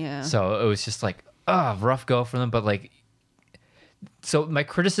 Yeah. So it was just like, rough go for them. But like, So my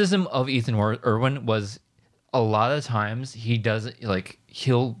criticism of Ethan Irwin was a lot of times he does like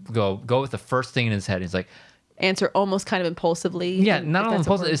he'll go with the first thing in his head. He's like, Answer almost kind of impulsively. yeah, if not only that's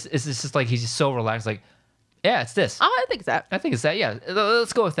a impulsive. word. It's just like he's just so relaxed. Like, yeah, it's this. Oh, I think that. I think it's that. Yeah,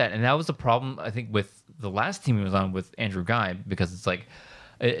 let's go with that. And that was the problem I think with the last team he was on with Andrew Guy, because it's like,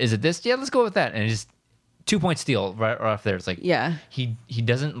 is it this? Yeah, let's go with that. And it's just 2-point steal right off there. It's like, Yeah. he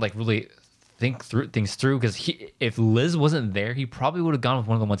doesn't like really think things through, because if Liz wasn't there, he probably would have gone with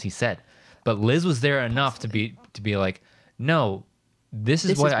one of the ones he said. But Liz was there enough to be like, no, this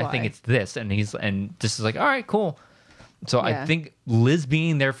is why I think it's this, and this is like, all right, cool. So Yeah. I think Liz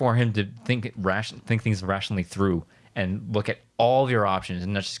being there for him to think things rationally through and look at all of your options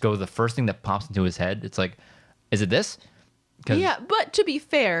and not just go with the first thing that pops into his head. It's like, is it this? 'Cause- Yeah, but to be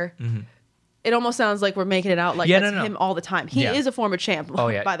fair, it almost sounds like we're making it out like Yeah, that's no. him all the time. He Yeah. is a former champ, Oh,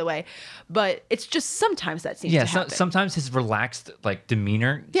 yeah. by the way. But it's just sometimes that seems Yeah, to happen. sometimes his relaxed like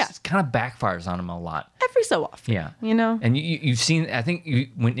demeanor kind of backfires on him a lot. Every so often. Yeah, You know? and you've seen. I think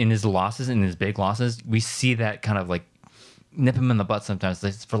when in his losses, in his big losses, we see that kind of like nip him in the butt sometimes.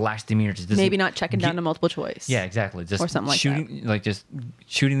 This relaxed demeanor just doesn't Maybe not checking down get- to multiple choice. Yeah, exactly. Just Or something like shooting, just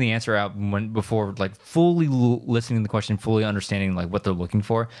shooting the answer out before like fully listening to the question, fully understanding like what they're looking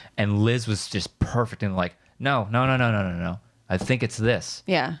for. And Liz was just perfect and like, no. I think it's this.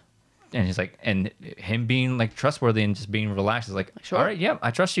 Yeah. And he's like, and him being like trustworthy and just being relaxed is like, Sure. all right, yeah,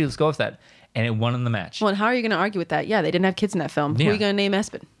 I trust you. Let's go with that. And it won in the match. Well, and how are you going to argue with that? Yeah, they didn't have kids in that film. Who Yeah. are you going to name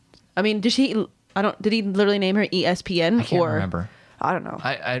Espen? I mean, did he literally name her ESPN? I can't remember. I don't know.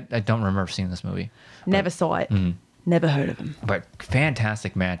 I don't remember seeing this movie. Never saw it. Mm-hmm. Never heard of him. But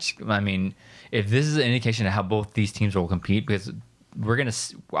fantastic match. I mean, if this is an indication of how both these teams will compete, because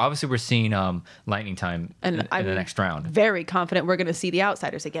we're seeing Lightning Time in the next round. Very confident we're going to see the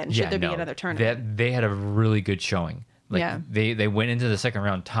outsiders again. Should there be another tournament? They had a really good showing. Like, Yeah. They went into the second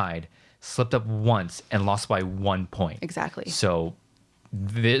round tied, slipped up once, and lost by 1 point. Exactly. So,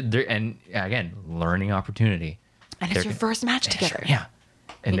 and again, learning opportunity. And it's your first match together. Sure, yeah.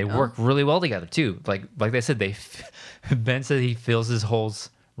 And they work really well together too. Like they said, Ben said he fills his holes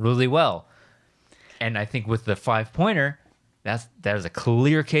really well. And I think with the 5-pointer, that is a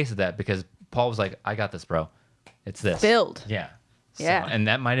clear case of that, because Paul was like, I got this, bro. It's this. Filled. Yeah. So, Yeah. and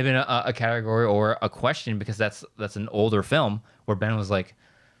that might have been a category or a question, because that's an older film where Ben was like,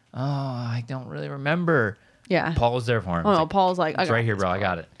 oh, I don't really remember. Yeah. Paul was there for him. Oh, It's no, like, Paul's like, I it's got right here, this, bro. I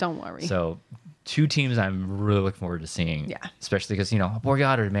got it. Don't worry. So, two teams I'm really looking forward to seeing. Yeah. Especially because,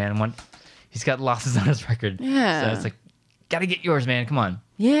 Borgata, man, he's got losses on his record. Yeah. So it's like, gotta get yours, man. Come on.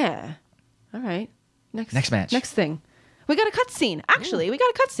 Yeah. All right. Next match. Next thing. We got a cutscene. Actually, we got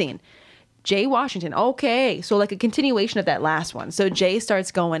a cutscene. Jay Washington. Okay. So like a continuation of that last one. So Jay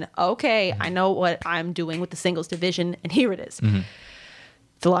starts going, okay, I know what I'm doing with the singles division, and here it is.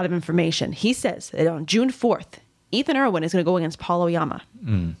 It's a lot of information. He says that on June 4th, Ethan Irwin is going to go against Paul Oyama.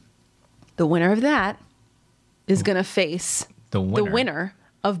 The winner of that is going to face The winner. winner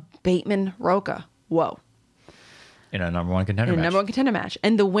of Bateman Roca. Whoa. In a number one contender In a match. number one contender match.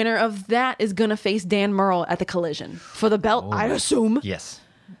 And the winner of that is going to face Dan Murrell at the Collision for the belt, I assume. Yes.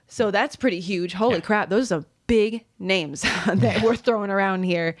 So that's pretty huge. Holy Yeah. crap. Those are big names that we're throwing around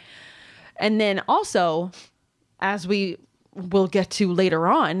here. And then also, as we will get to later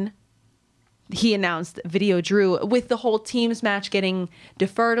on, he announced Video Drew with the whole teams match getting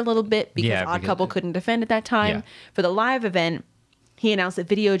deferred a little bit because Yeah, Odd because- Couple couldn't defend at that time. Yeah. For the live event, he announced that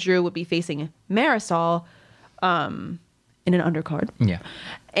Video Drew would be facing Marisol in an undercard. Yeah.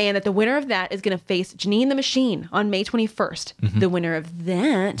 And that the winner of that is going to face Janine the Machine on May 21st. The winner of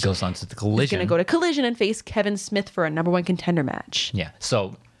that Goes on to the is Collision. going to go to Collision and face Kevin Smith for a number one contender match. Yeah.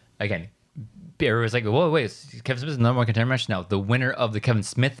 So, again, everybody's like, whoa, wait, is Kevin Smith is the number one contender match? No, the winner of the Kevin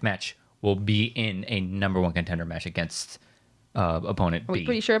Smith match will be in a number one contender match against opponent Are we B.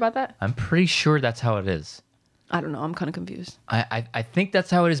 pretty sure about that? I'm pretty sure that's how it is. I don't know. I'm kind of confused. I think that's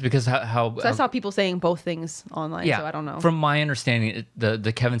how it is, because how So I saw people saying both things online, so I don't know. From my understanding,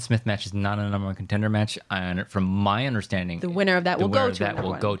 the Kevin Smith match is not a number one contender match. From my understanding, The winner of that will go to a number will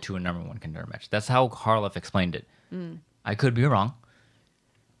one. go to a number one contender match. That's how Harloff explained it. I could be wrong.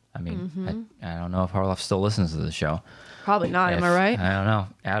 I mean, I don't know if Harloff still listens to the show. Probably not. Am If- I right? I don't know.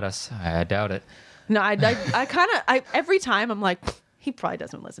 Add us. I doubt it. No, I kind of, every time I'm like, he probably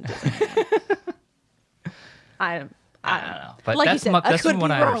doesn't listen to it. I don't know. But Like you that's said, that's I from could what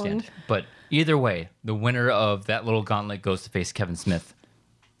be I wrong. understand. But either way, the winner of that little gauntlet goes to face Kevin Smith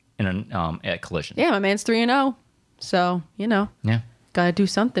in at Collision. Yeah, my man's 3-0. So, Yeah. got to do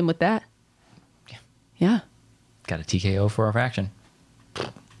something with that. Yeah. Got a TKO for our faction.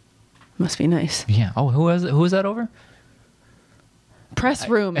 Must be nice. Yeah. Oh, who was that over? Press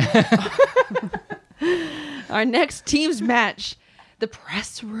room. Our next team's match, the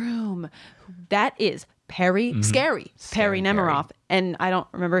press room. That is Perry, Scary Perry Nemiroff. And I don't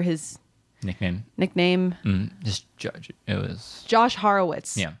remember his Nickname. nickname. Judge. It was. Josh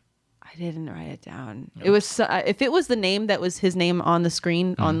Horowitz. Yeah. I didn't write it down. It was if it was the name that was his name on the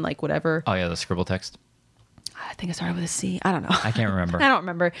screen on like whatever. Oh yeah, the scribble text. I think it started with a C. I don't know. I can't remember. I don't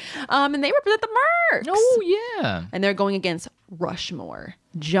remember. And they represent the Mercs. Oh yeah. And they're going against Rushmore.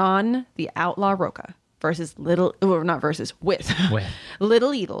 John the Outlaw Roca versus Little, or not versus, with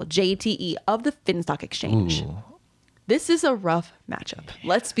Little Eagle, JTE of the Finstock Exchange. Ooh. This is a rough matchup.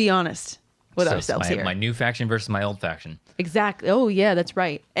 Let's be honest with So ourselves it's here. my new faction versus my old faction. Exactly. Oh, yeah, that's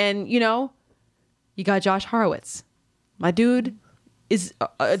right. And, you got Josh Horowitz. My dude is,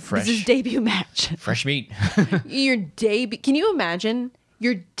 this is Fresh. his debut match. Fresh meat. Your debut. Can you imagine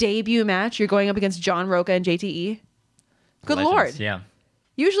your debut match? You're going up against John Roca and JTE. Good Legends, Lord. Yeah.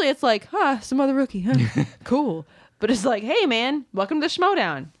 Usually it's like, some other rookie. Huh? Cool. But it's like, hey, man, welcome to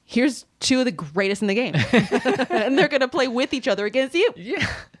Schmodown. Here's two of the greatest in the game. And they're going to play with each other against you. Yeah.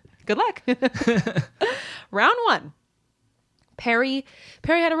 Good luck. Round one. Perry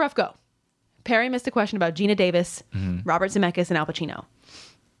had a rough go. Perry missed a question about Gina Davis, Robert Zemeckis, and Al Pacino.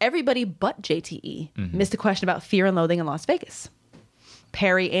 Everybody but JTE missed a question about Fear and Loathing in Las Vegas.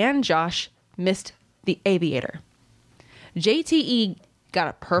 Perry and Josh missed The Aviator. JTE got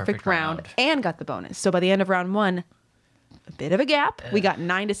a perfect round and got the bonus. So by the end of round one, a bit of a gap. We got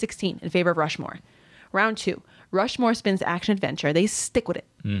 9-16 in favor of Rushmore. Round two, Rushmore spins action adventure. They stick with it.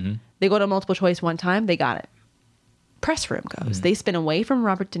 They go to multiple choice one time. They got it. Press room goes. They spin away from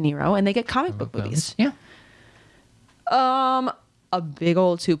Robert De Niro and they get comic book movies. Yeah. A big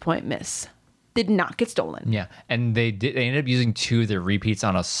old 2-point miss. Did not get stolen. Yeah, and they ended up using two of their repeats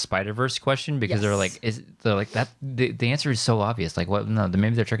on a Spider-Verse question because they're like that. The answer is so obvious. Like, what? No,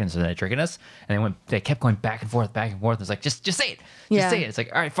 maybe they're tricking us. Are they tricking us? And they kept going back and forth, back and forth. It's like just say it, say it. It's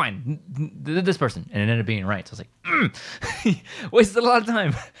like, all right, fine, this person, and it ended up being right. So I was like, wasted a lot of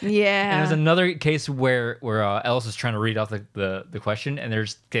time. Yeah. And there was another case where Ellis was trying to read off the question, and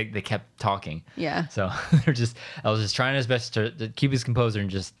they kept talking. Yeah. So I was just trying his best to keep his composure and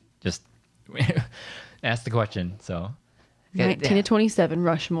just ask the question. So 19-27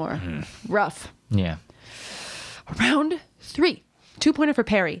 Rushmore. Rough. Yeah. Round three. 2-pointer for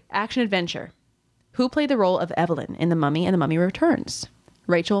Perry. Action adventure. Who played the role of Evelyn in The Mummy and The Mummy Returns?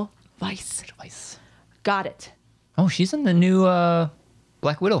 Rachel Weisz. Got it. Oh, she's in the new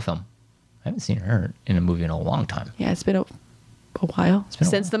Black Widow film. I haven't seen her in a movie in a long time. Yeah, it's been a while. been a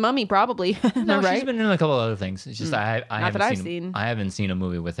Since while. The Mummy, probably. No, right? she's been in a couple other things. It's just I that I've haven't seen. I haven't seen a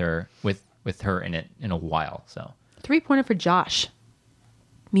movie with her with her in it in a while. So 3-pointer for Josh.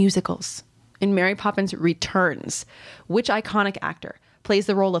 Musicals. In Mary Poppins Returns, which iconic actor plays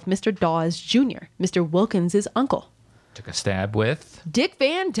the role of Mr. Dawes Jr., Mr. Wilkins' uncle? took a stab with Dick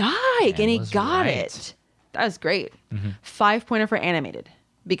Van Dyke, and he was got right. it. That was great. 5-pointer for animated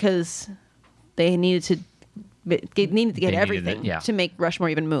because they needed to get needed everything it, yeah. to make Rushmore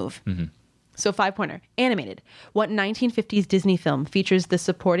even move. So 5-pointer animated. What 1950s Disney film features the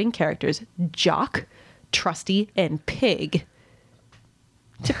supporting characters Jock, Trusty, and Pig?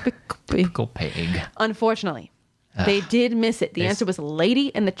 typical pig. Unfortunately, they did miss it. The answer was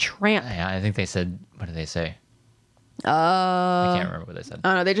Lady and the Tramp. Yeah, I think they said. What did they say? I can't remember what they said. I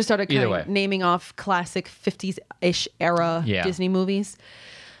don't know. They just started Either kind way. of naming off classic 50s-ish era Yeah. Disney movies.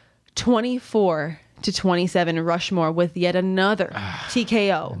 24-27 Rushmore with yet another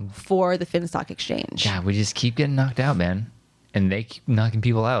TKO for the Finstock Exchange. God, we just keep getting knocked out, man, and they keep knocking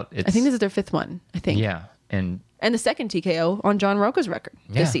people out. I think this is their 5th one. I think. yeah, and And the second TKO on John Roca's record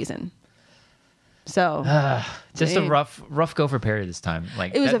Yeah. this season. So just a rough go for Perry this time.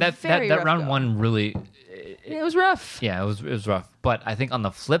 Like It was a that very rough round go. one really. it was rough. Yeah, it was rough. But I think on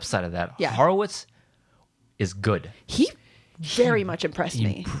the flip side of that, Yeah. Horowitz is good. He very much impressed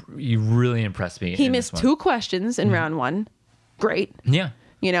me. You really impressed me. He in missed this one. 2 questions in round 1. Great. Yeah,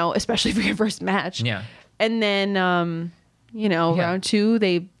 Especially for your first match. Yeah. And then Yeah. round 2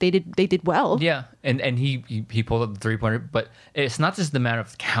 they did well. yeah, and he pulled up the 3-pointer. But it's not just the matter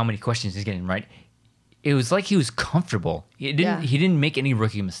of how many questions he's getting right. It was like he was comfortable. He didn't make any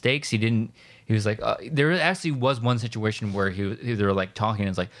rookie mistakes. He was like, there actually was one situation where they were like talking and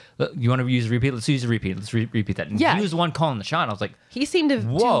it's like, "Look, you want to use a repeat? Let's use a repeat. Let's repeat that. And Yeah. he was the one calling the shot. I was like, He seemed to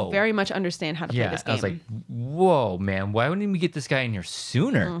Whoa. very much understand how to play yeah. this game. I was like, whoa, man, why wouldn't we get this guy in here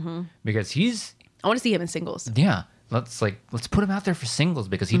sooner? Mm-hmm. Because he's, I want to see him in singles. yeah, let's put him out there for singles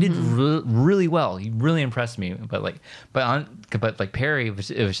because he did really well. He really impressed me. But Perry, it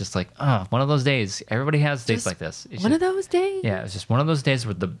was just like, oh, one of those days. Everybody has days like this. It's One just, of those days. yeah, it was just one of those days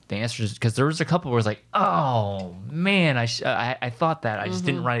where the answers, because there was a couple where it's like, oh man, I thought that I just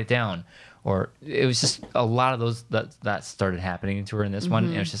didn't write it down, or it was just a lot of those that started happening to her in this one.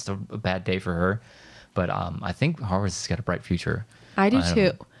 And it was just a bad day for her. But I think Harvard's got a bright future. I do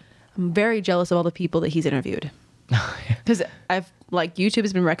too. I'm very jealous of all the people that he's interviewed. Because YouTube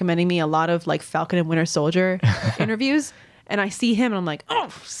has been recommending me a lot of like Falcon and Winter Soldier interviews, and I see him and I'm like, oh,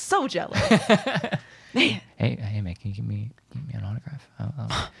 so jealous. Man. Hey man, can you give me an autograph?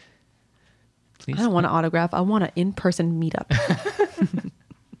 Please. I don't want an autograph. I want an in-person meetup.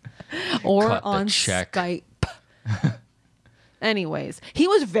 Or Cut the on check. Skype. Anyways, he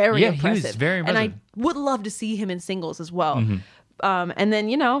was very impressive. He was very impressive. And I would love to see him in singles as well. And then,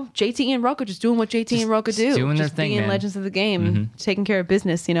 JT and Roka just doing what JT and Roka do. doing their just thing, being man. legends of the game, taking care of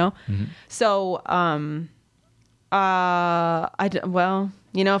business, So, if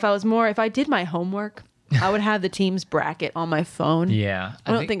I did my homework, I would have the team's bracket on my phone. Yeah.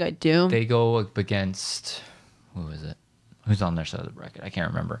 I don't think I do. They go up against, who is it? Who's on their side of the bracket? I can't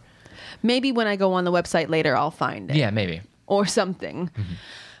remember. Maybe when I go on the website later, I'll find it. Yeah, maybe. Or something.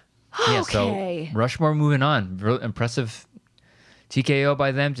 Yeah, Okay. so Rushmore moving on. Real impressive TKO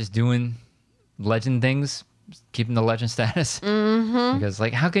by them, just doing legend things, keeping the legend status. Because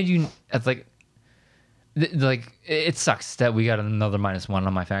how could you? It's it sucks that we got another -1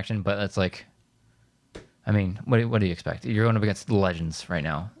 on my faction, but it's like, I mean, what do you expect? You're going up against the legends right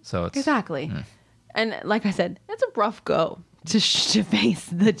now, so it's Exactly. And like I said, it's a rough go to face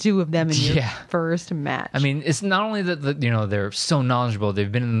the two of them in your first match. I mean, it's not only that they're so knowledgeable,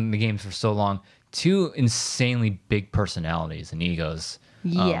 they've been in the games for so long. Two insanely big personalities and egos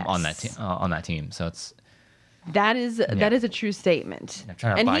on that team. So that is a true statement.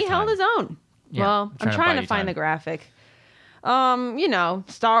 And he held his own. Yeah, well, I'm trying to find the graphic.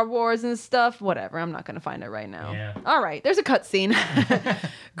 Star Wars and stuff, whatever. I'm not going to find it right now. Yeah. All right, there's a cutscene.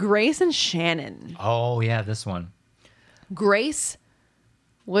 Grace and Shannon. Oh, yeah, this one. Grace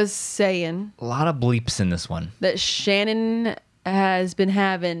was saying a lot of bleeps in this one. That Shannon has been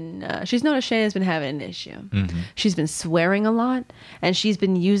having, she's noticed Shannon's been having an issue. She's been swearing a lot, and she's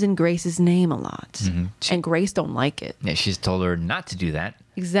been using Grace's name a lot. And Grace don't like it. Yeah, she's told her not to do that.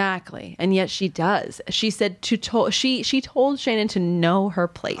 Exactly. And yet she does. She said she told Shannon to know her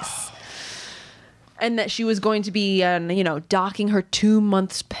place. And that she was going to be, docking her 2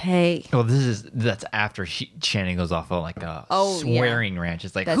 months' pay. Well, that's after Shannon goes off on like a swearing rant.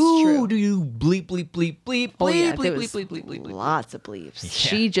 It's like, that's who true. do you bleep, bleep, bleep, bleep, bleep, bleep, bleep, bleep, bleep, bleep. Lots of bleeps. Yeah.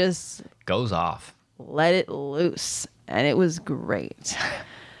 She just goes off. Let it loose. And it was great.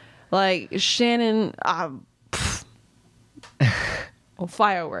 Like, Shannon,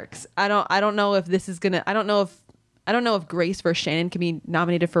 fireworks. I don't know if this is gonna. I don't know if Grace versus Shannon can be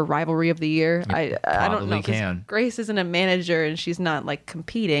nominated for Rivalry of the Year. I don't know. Can. Grace isn't a manager and she's not like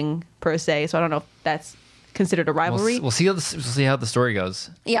competing per se, so I don't know if that's considered a rivalry. We'll see how the story goes.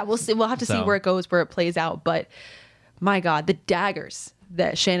 Yeah, we'll see. We'll have to see where it goes, where it plays out. But my God, the daggers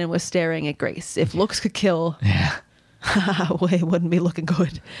that Shannon was staring at Grace. If looks could kill, it wouldn't be looking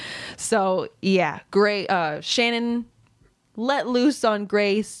good. So yeah, Shannon let loose on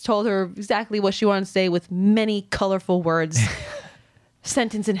Grace, told her exactly what she wanted to say with many colorful words,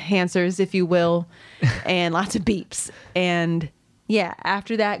 sentence enhancers, if you will, and lots of beeps. And yeah,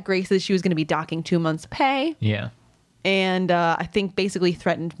 after that, Grace said she was going to be docking 2 months' pay. Yeah. And I think basically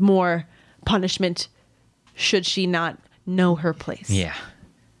threatened more punishment should she not know her place. Yeah.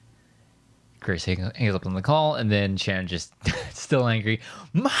 Grace hangs up on the call, and then Shannon just still angry.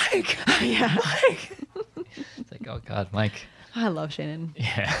 Mike! Yeah. Mike! It's like, oh God, Mike. I love Shannon.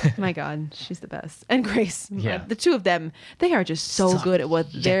 Yeah. My God, she's the best. And Grace. Yeah. The two of them, they are just so good at what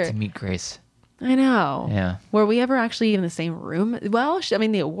they're... to meet Grace. I know. Yeah. Were we ever actually in the same room? Well,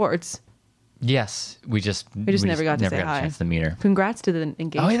 the awards. Yes. We just never got to say a hi. chance to meet her. Congrats to the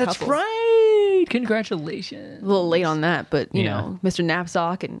engaged Oh, yeah, that's couple. right. Congratulations. A little late on that, but, you Yeah. know, Mr.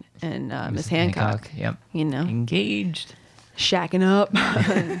 Knapsack and Miss Hancock. Yep. You know. Engaged. Shacking up.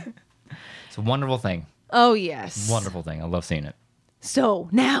 It's a wonderful thing. Oh, yes. Wonderful thing. I love seeing it. So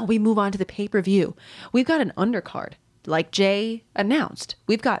now we move on to the pay-per-view. We've got an undercard, like Jay announced.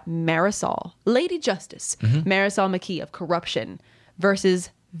 We've got Marisol, Lady Justice, Marisol McKee of Corruption versus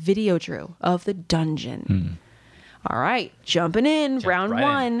Video Drew of the Dungeon. All right, jumping in, round right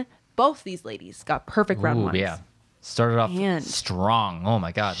one. in. Both these ladies got perfect round ones. Yeah. Started off And- strong. Oh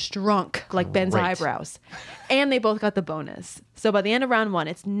my God. Strunk like Ben's Great. eyebrows. And they both got the bonus. So by the end of round one,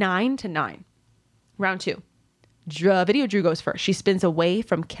 it's 9-9. Round two, Video Drew goes first. She spins away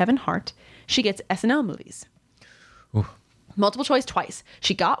from Kevin Hart. She gets SNL movies. Ooh. Multiple choice twice.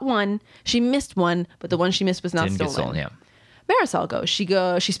 She got one. She missed one, but the one she missed was not Didn't stolen. get stolen, yeah. Marisol goes.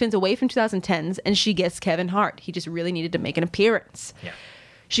 She spins away from 2010s and she gets Kevin Hart. He just really needed to make an appearance. Yeah.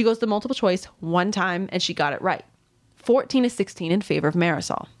 She goes to multiple choice one time and she got it right. 14-16 in favor of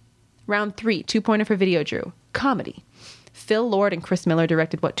Marisol. Round 3, 2-pointer for Video Drew. Comedy. Phil Lord and Chris Miller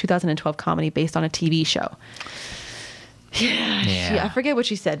directed what 2012 comedy based on a TV show. I forget what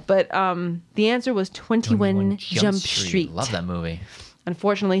she said, but the answer was 21 Jump Street. Love that movie.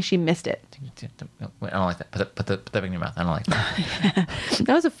 Unfortunately, she missed it. I don't like that. Put that back in your mouth. I don't like that.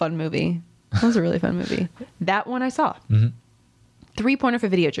 That was a fun movie. That was a really fun movie. That one I saw. 3-pointer for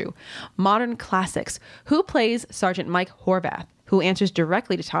Video Drew. Modern classics. Who plays Sergeant Mike Horvath, who answers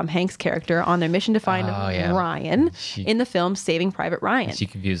directly to Tom Hanks' character on their mission to find Ryan in the film Saving Private Ryan? She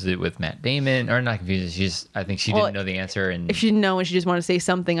confused it with Matt Damon, or not confused. I think she didn't know the answer. And if she didn't know and she just wanted to say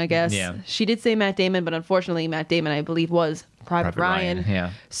something, I guess. Yeah. She did say Matt Damon, but unfortunately, Matt Damon, I believe, was Private Ryan.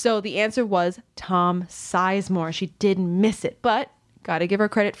 Yeah. So the answer was Tom Sizemore. She did miss it, but got to give her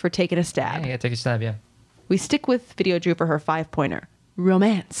credit for taking a stab. Yeah, take a stab. Yeah. We stick with Video Drew for her 5-pointer.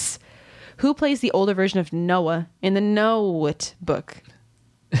 Romance. Who plays the older version of Noah in the Know It book?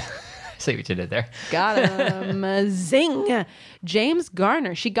 See what you did there. Got him. Zing. James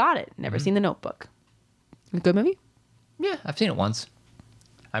Garner. She got it. Never seen The Notebook. Good movie? Yeah, I've seen it once.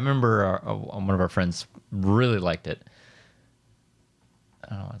 I remember one of our friends really liked it.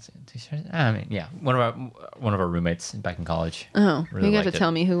 I don't know what's it. I mean, yeah, one of our roommates back in college. Oh, really you got to liked it.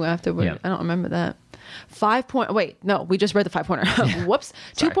 tell me who afterward. Yeah. I don't remember that. 5-point. Wait, no, we just read the 5-pointer. Whoops.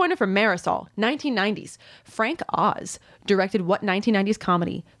 Sorry. 2-pointer for Marisol. 1990s. Frank Oz directed what 1990s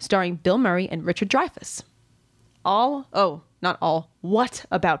comedy starring Bill Murray and Richard Dreyfuss? Not all. What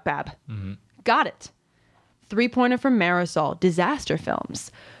About Bab? Got it. 3-pointer for Marisol. Disaster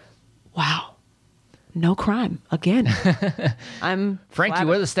films. Wow. No crime again. I'm Frankie,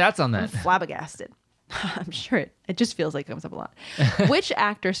 what are the stats on that? flabbergasted. I'm sure it just feels like it comes up a lot. Which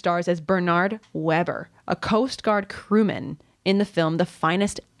actor stars as Bernard Weber, a Coast Guard crewman in the film The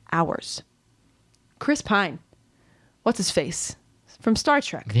Finest Hours? Chris Pine. What's his face? From Star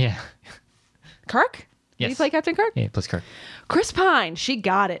Trek. Yeah. Kirk? Did he Yes. play Captain Kirk? Yeah, plus Kirk. Chris Pine. She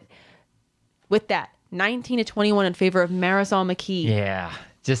got it. With that, 19-21 in favor of Marisol McKee. Yeah,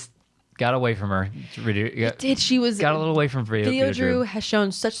 just got away from her. She was got a little away from Video Drew has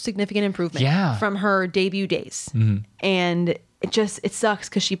shown such significant improvement Yeah. from her debut days. And it sucks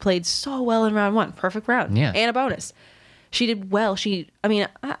because she played so well in round 1. Perfect round. Yeah. And a bonus. She did well.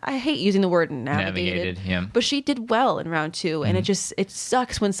 I hate using the word navigated. Yeah. But she did well in round 2. And it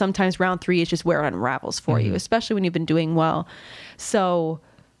sucks when sometimes round 3 is just where it unravels for you, especially when you've been doing well. So,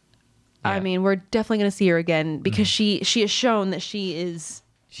 Yeah. I mean, we're definitely going to see her again because she has shown that she is...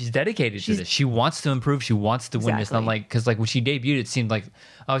 She's dedicated to this. She wants to improve. She wants to win this. Exactly. Not like, because like when she debuted, it seemed like,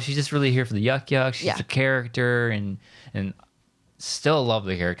 oh, she's just really here for the yuck yuck. She's a character, and still love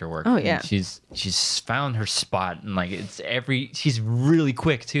the character work. Oh, And yeah. she's found her spot, and like she's really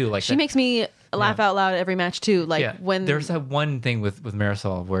quick too. Like She makes me laugh out loud every match too. Like when there's that one thing with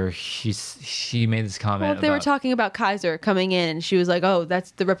Marisol where she made this comment. Well, they were talking about Kaiser coming in, and she was like, "Oh,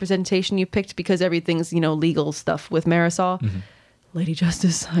 that's the representation you picked because everything's legal stuff with Marisol, Lady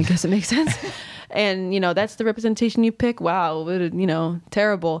Justice. I guess it makes sense." And that's the representation you pick. Wow,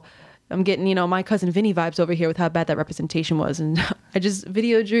 terrible. I'm getting my cousin Vinny vibes over here with how bad that representation was, and I just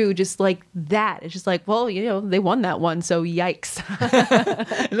Video Drew just like that. It's just like, well, they won that one, so yikes.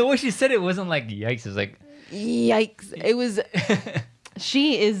 And the way she said it wasn't like yikes. It was like Yikes. It was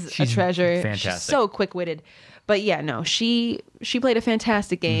she's a treasure. fantastic. She's so quick-witted. But yeah, no, she played a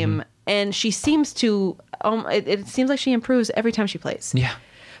fantastic game, and she seems to it seems like she improves every time she plays. yeah.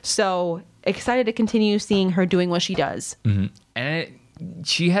 So excited to continue seeing her doing what she does. And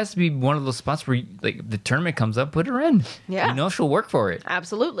she has to be one of those spots where like the tournament comes up, put her in. Yeah. She'll work for it.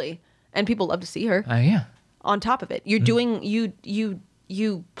 Absolutely. And people love to see her. Yeah. On top of it, you're doing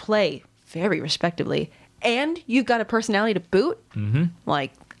you play very respectively, and you've got a personality to boot.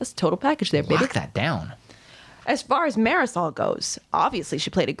 Like that's a total package there, baby. Lock that down. As far as Marisol goes, obviously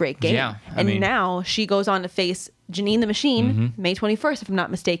she played a great game. Yeah, I and mean- now she goes on to face Janine the Machine May 21st, if I'm not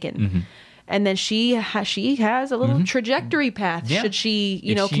mistaken. And then she has a little trajectory path Yeah. should she,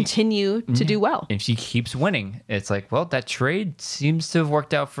 If she- continue to do well. If she keeps winning, it's like, well, that trade seems to have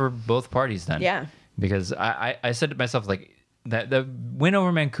worked out for both parties then. Yeah. Because I said to myself, like, that the win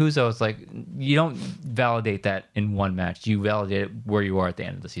over Mancuso is like, you don't validate that in one match. You validate it where you are at the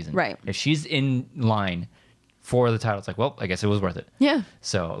end of the season. Right. If she's in line for the title, it's like, well, I guess it was worth it. Yeah.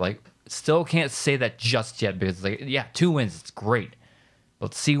 So, like, Still can't say that just yet because like, yeah, 2 wins, it's great.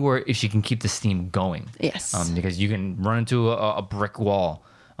 Let's see if she can keep the steam going. Yes. Because you can run into a brick wall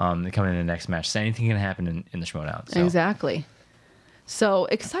coming in the next match. So anything can happen in the Schmoedown. So. Exactly. So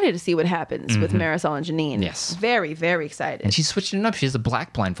excited to see what happens with Marisol and Janine. Yes. Very, very excited. And she's switching it up. She has a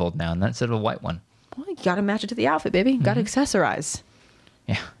black blindfold now instead of a white one. Well, you got to match it to the outfit, baby. Got to accessorize.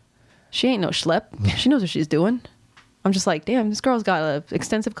 Yeah. She ain't no schlep. She knows what she's doing. I'm just like, damn, this girl's got an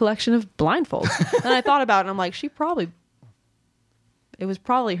extensive collection of blindfolds. And I thought about it, and I'm like, it was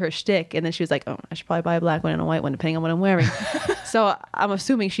probably her shtick. And then she was like, oh, I should probably buy a black one and a white one, depending on what I'm wearing. So I'm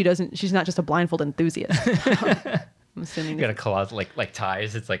assuming she's not just a blindfold enthusiast. I'm assuming You got a closet like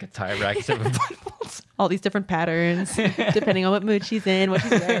ties. It's like a tie rack instead of blindfolds. all these different patterns, depending on what mood she's in, what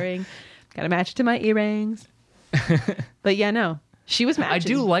she's wearing. Got to match it to my earrings. But yeah, no. She was matching. I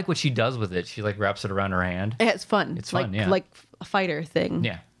do like what she does with it. She like wraps it around her hand. Yeah, it's fun. It's fun, yeah. Like a fighter thing.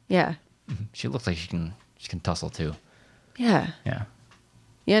 Yeah. Yeah. She looks like she can tussle too. Yeah. Yeah.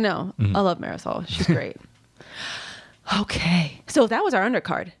 Yeah, no. I love Marisol. She's great. Okay. So that was our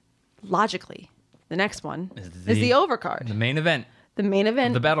undercard. Logically, the next one is the overcard. The main event. The main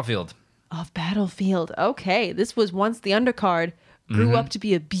event The battlefield. of Battlefield. Okay. This was once the undercard grew up to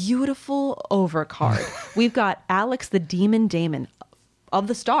be a beautiful overcard. We've got Alex the Demon Damon of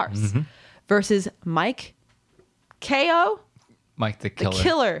the Stars versus Mike KO, Mike the the Killer.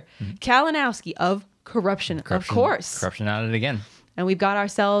 killer, Kalinowski of Corruption, of course. Corruption at it again. And we've got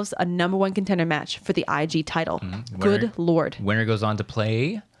ourselves a #1 contender match for the IG title. Good Lord. Winner goes on to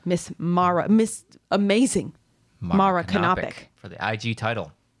play Miss Amazing Mara Kanopic. for the IG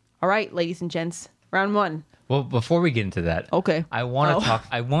title. All right, ladies and gents, round 1. Well, before we get into that, Okay. I want to Oh. talk.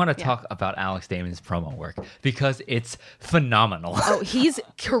 I want to talk about Alex Damon's promo work because it's phenomenal. Oh, he's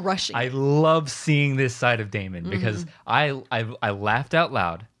crushing. I love seeing this side of Damon because Mm-hmm. I laughed out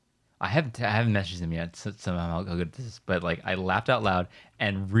loud. I haven't messaged him yet, so somehow I'll go get this. But like I laughed out loud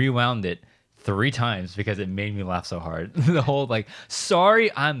and rewound it 3 times because it made me laugh so hard. The whole like, sorry,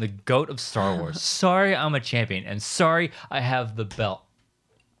 I'm the GOAT of Star Wars. Sorry, I'm a champion, and sorry, I have the belt.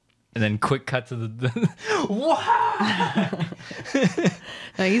 And then quick cut to the wow!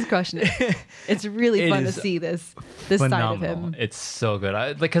 No, he's crushing it. It's really It fun to is see this side of him. It's so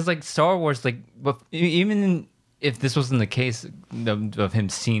good. Because like Star Wars, like even if this wasn't the case of him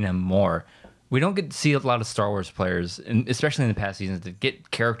seeing him more, we don't get to see a lot of Star Wars players, and especially in the past seasons, to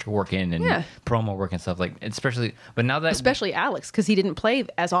get character work in and promo work and stuff like. Especially Alex, because he didn't play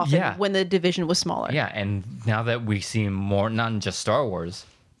as often when the division was smaller. Yeah, and now that we see more, not in just Star Wars,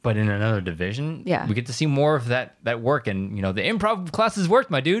 but in another division, we get to see more of that work. And you know, the improv classes worked,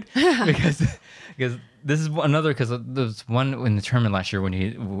 my dude, because this is another, because there's one in the tournament last year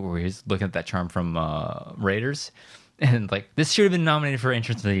where he's looking at that charm from Raiders, and like this should have been nominated for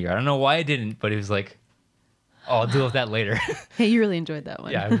entrance of the year. I don't know why it didn't, but he was like, "Oh, I'll deal with that later." Hey, you really enjoyed that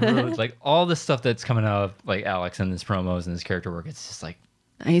one. Yeah, I really, like all the stuff that's coming out of like Alex and his promos and his character work. It's just like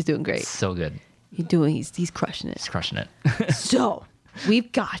He's doing great. so good. He's crushing it. He's crushing it. So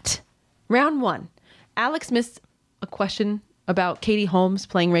we've got round 1. Alex missed a question about Katie Holmes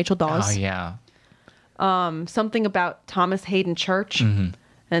playing Rachel Dawes. Oh yeah. Something about Thomas Hayden Church,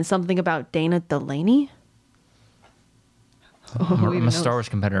 and something about Dana Delaney. I'm a Star Wars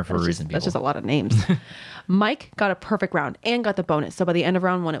competitor for a reason. That's just a lot of names. Mike got a perfect round and got the bonus. So by the end of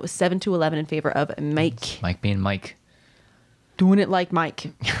round 1, it was 7-11 in favor of Mike. Mike being Mike. Doing it like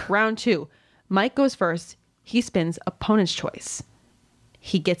Mike. Round 2. Mike goes first. He spins opponent's choice.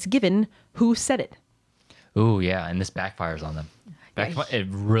 He gets given Who Said It. Ooh, yeah, and this backfires on them. It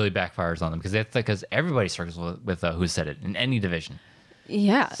really backfires on them because everybody struggles with Who Said It in any division.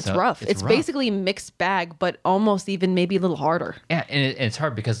 Yeah, it's So, rough. it's It's rough. basically mixed bag, but almost even maybe a little harder. Yeah, and it's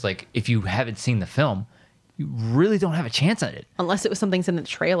hard because like if you haven't seen the film, you really don't have a chance at it. Unless it was something's in the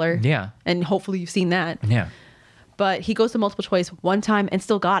trailer. Yeah. And hopefully you've seen that. Yeah, But he goes to multiple choice one time and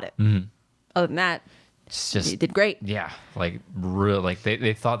still got it. Other than that, it's just he did great. Yeah, like real. Like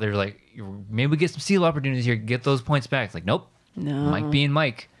they thought they were like maybe we get some seal opportunities here, get those points back. It's like nope. No. Mike being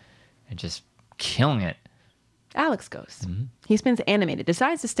Mike, and just killing it. Alex goes. He spins animated,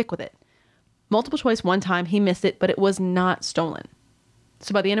 decides to stick with it. Multiple choice one time, he missed it, but it was not stolen.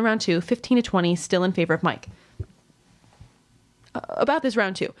 So by the end of round 2, 15-20, still in favor of Mike. About this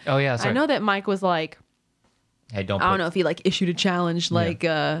round 2. Oh, yeah, sorry. I know that Mike was like, Hey, don't. I don't know if he like issued a challenge, like,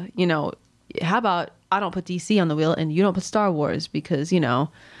 you know, how about I don't put DC on the wheel and you don't put Star Wars because, you know.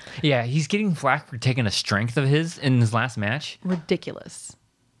 Yeah, he's getting flack for taking a strength of his in his last match. Ridiculous.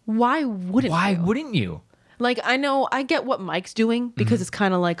 Why wouldn't Why you? wouldn't you? Like, I get what Mike's doing because it's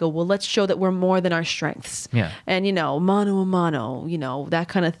kind of like, well, let's show that we're more than our strengths. Yeah. And, mano a mano, that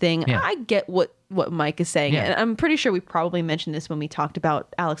kind of thing. Yeah. I get what Mike is saying. Yeah. And I'm pretty sure we probably mentioned this when we talked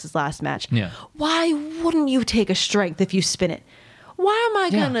about Alex's last match. Yeah. Why wouldn't you take a strength if you spin it? Why am I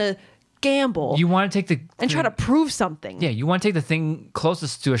Yeah. going to gamble You want to take and try to prove something? Yeah, you want to take the thing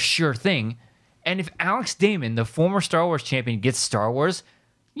closest to a sure thing. And if Alex Damon, the former Star Wars champion, gets Star Wars,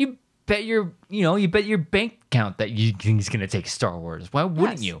 you bet your bank account that he's going to take Star Wars. Why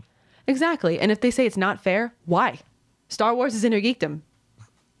wouldn't Yes. you? Exactly. And if they say it's not fair, why? Star Wars is inner geekdom.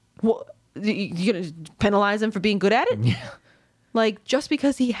 Well, you gonna penalize him for being good at it? Yeah. Like, just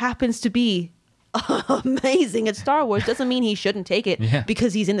because he happens to be amazing at Star Wars doesn't mean he shouldn't take it Yeah.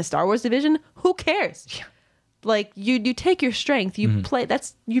 because he's in the Star Wars division. Who cares? Yeah. Like, you take your strength, you play.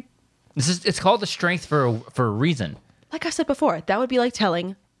 It's called the strength for a reason. Like I said before, that would be like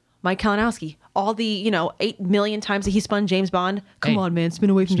telling Mike Kalinowski all the 8 million times that he spun James Bond. Come Hey, on, man, spin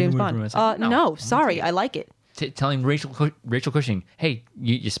away from spin James away from Bond. us. No, No, sorry, I like it. Telling Rachel Cushing, hey,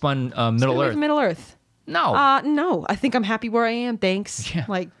 you spun Spin Middle away Earth. from Middle Earth. No. No, I think I'm happy where I am. Thanks. Yeah.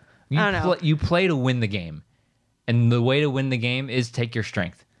 Like, you I don't know. you play to win the game. And the way to win the game is take your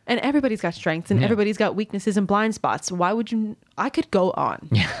strength. And everybody's got strengths and Yeah. everybody's got weaknesses and blind spots. Why would you? I could go on.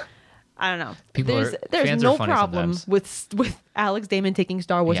 Yeah. I don't know. There's There's no problem with Alex Damon taking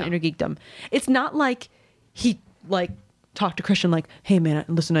Star Wars Yeah. and Inner Geekdom. It's not like he talked to Christian like, hey man,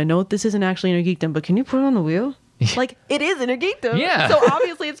 listen, I know this isn't actually Inner Geekdom, but can you put it on the wheel? Like, it is Inner Geekdom. Yeah. So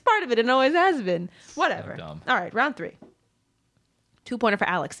obviously it's part of it and always has been. Whatever. So dumb. All right, round 3. 2-pointer for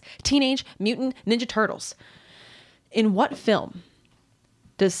Alex. Teenage Mutant Ninja Turtles. In what film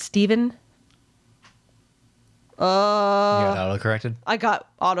does Steven... You got auto-corrected? I got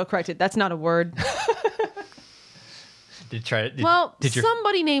auto-corrected. That's not a word.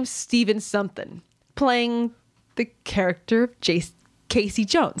 Somebody named Steven something playing the character of Casey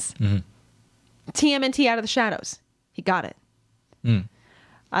Jones. Mm-hmm. TMNT Out of the Shadows. He got it.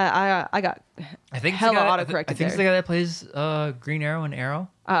 I got I think hella it's the guy, auto-corrected I think it's the there. guy that plays Green Arrow and Arrow.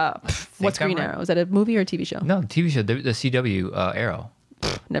 What's I'm Green right. Arrow? Is that a movie or a TV show? No, TV show, the CW Arrow.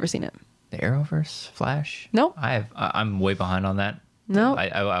 Never seen it. The Arrowverse, Flash. Nope. I'm way behind on that. No.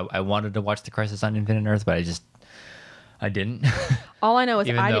 I wanted to watch the Crisis on Infinite Earth, but I didn't. All I know is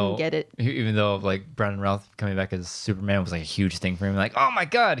I didn't get it. Even though like Brandon Routh coming back as Superman was like a huge thing for him. Like, oh my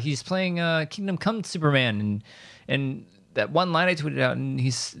God, he's playing Kingdom Come Superman, and that one line I tweeted out, and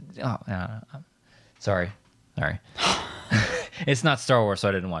he's sorry. It's not Star Wars, so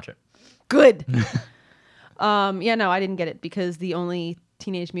I didn't watch it. Good. Yeah, no, I didn't get it because the only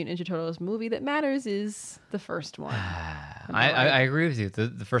Teenage Mutant Ninja Turtles movie that matters is the first one. I agree with you.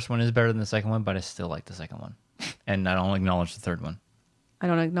 The first one is better than the second one, but I still like the second one, and I don't acknowledge the third one. I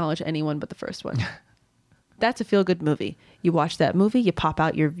don't acknowledge anyone but the first one. That's a feel-good movie. You watch that movie, you pop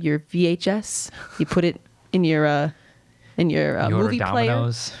out your VHS, you put it in your movie player.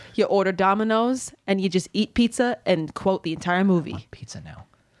 Domino's. You order Domino's, and you just eat pizza and quote the entire movie. Pizza now.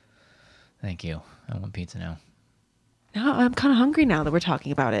 Thank you. I want pizza now. Now I'm kind of hungry now that we're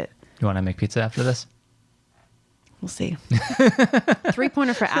talking about it. You want to make pizza after this? We'll see.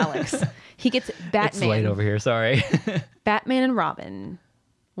 3-pointer for Alex. He gets Batman. It's late over here. Sorry. Batman and Robin.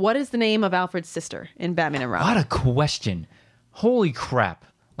 What is the name of Alfred's sister in Batman and Robin? What a question. Holy crap.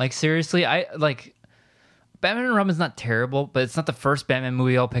 Like, seriously, Batman and Robin's not terrible, but it's not the first Batman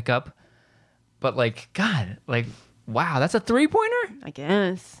movie I'll pick up. But, God, wow, that's a 3-pointer? I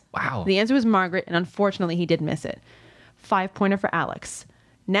guess. Wow. The answer was Margaret, and unfortunately, he did miss it. 5-pointer for Alex.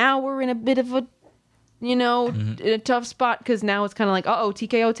 Now we're in a bit of a, in a tough spot because now it's kind of like,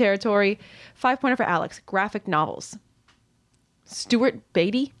 TKO territory. 5-pointer for Alex. Graphic novels. Stuart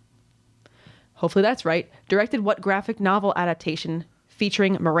Beatty. Hopefully that's right. Directed what graphic novel adaptation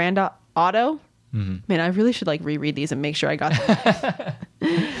featuring Miranda Otto? Mm-hmm. Man, I really should reread these and make sure I got them.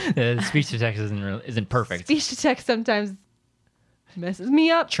 The speech to text isn't perfect. Speech to text sometimes messes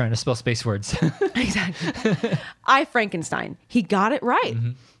me up. Trying to spell space words. Exactly. I Frankenstein. He got it right.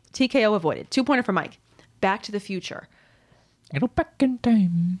 Mm-hmm. TKO avoided. 2-pointer for Mike. Back to the Future. Gotta go back in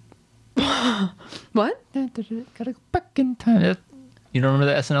time. What? Gotta go back in time. You don't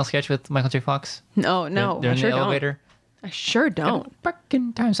remember the SNL sketch with Michael J. Fox? No, They're I in sure the elevator. Don't. I sure Gotta don't. go back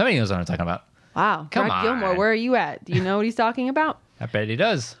in time. Somebody knows what I'm talking about. Wow. Come Brad Gilmore, on. where are you at? Do you know what he's talking about? I bet he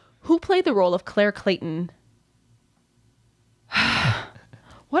does. Who played the role of Claire Clayton?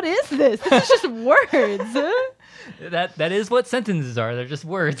 What is this? This is just words. That is what sentences are. They're just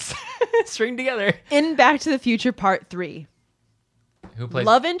words stringed together. In Back to the Future Part 3. Who plays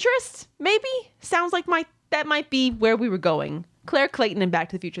Love interest? Maybe? Sounds like that might be where we were going. Claire Clayton in Back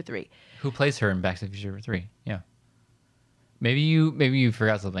to the Future 3. Who plays her in Back to the Future 3? Yeah. Maybe you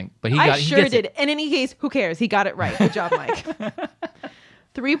forgot something, but I he sure gets did. it. In any case, who cares? He got it right. Good job, Mike.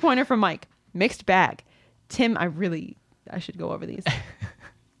 3-pointer from Mike. Mixed bag. Tim, I should go over these.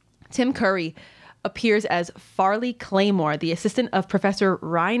 Tim Curry appears as Farley Claymore, the assistant of Professor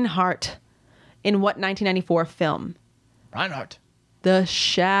Reinhardt, in what 1994 film? Reinhardt. The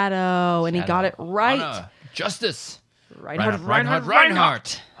Shadow. And he got it right. Honor. Justice.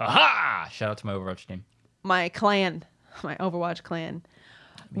 Reinhardt. Ha! Shout out to my Overwatch team. My clan. My Overwatch clan.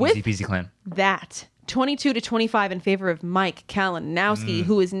 Easy peasy clan. That 22-25 in favor of Mike Kalinowski,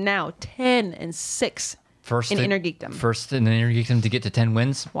 who is now 10-6 in Inner Geekdom. First in Inner Geekdom to get to 10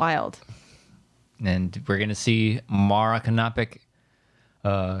 wins. Wild. And we're going to see Mara Kanopik,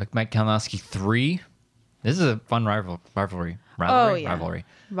 Mike Kalinowski 3. This is a fun rivalry. Oh, yeah. Rivalry.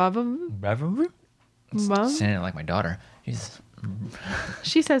 Mom? Saying it like my daughter.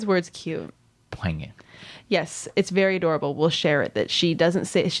 She says words cute. Playing it. Yes, it's very adorable. We'll share it that she doesn't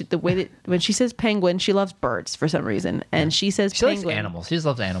say the way that when she says penguin, she loves birds for some reason, and she says She penguin. likes animals. She just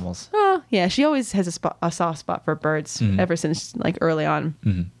loves animals. Oh, yeah, she always has a soft spot for birds ever since like early on.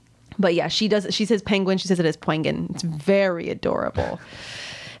 Mm-hmm. But yeah, she does. She says penguin. She says it as poingun. It's very adorable.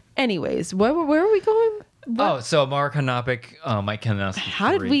 Anyways, where are we going? Oh, so Mara Kanopik, Mike Kalinowski.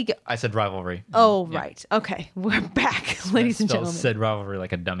 How did we I said rivalry. Oh, Yeah. right. Okay, we're back, ladies and gentlemen. Said rivalry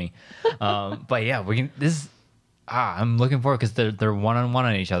like a dummy. But yeah, we can. I'm looking forward because they're one-on-one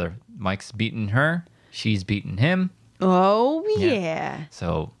on each other. Mike's beating her. She's beating him. Oh yeah.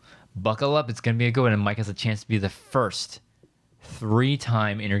 So buckle up. It's gonna be a good one. And Mike has a chance to be the first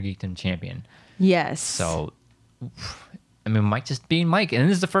 3-time Inner Geekdom champion. Yes. So, I mean, Mike just being Mike, and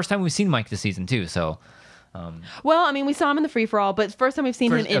this is the first time we've seen Mike this season too. So. Well, I mean, we saw him in the free for all, but first time we've seen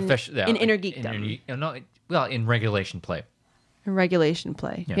him in Inner Geekdom. In regulation play. In regulation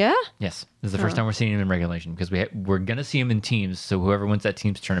play. Yeah? Yes, this is the first time we're seeing him in regulation because we're gonna see him in teams. So whoever wins that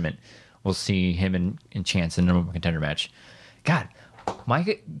team's tournament, we'll see him in chance in the number one contender match. God,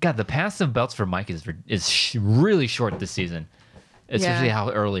 the path of belts for Mike is really short this season, especially how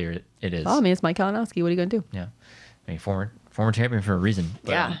early it is. Oh, I mean, it's Mike Kalinowski. What are you gonna do? Yeah, I mean, former champion for a reason.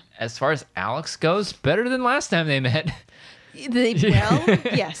 But, Yeah. as far as Alex goes, better than last time they met. Well,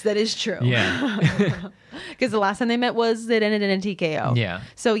 yes, that is true. Yeah. Because the last time they met it ended in a TKO. Yeah.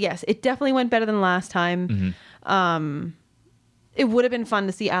 So yes, it definitely went better than last time. Mm-hmm. It would have been fun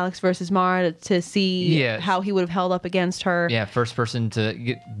to see Alex versus Mara to see how he would have held up against her. Yeah, first person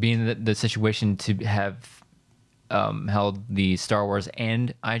to be in the situation to have held the Star Wars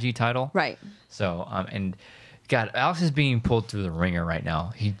and IG title. Right. So, and God, Alex is being pulled through the ringer right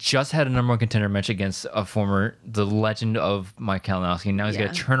now. He just had a number one contender match against the legend of Mike Kalinowski. Now he's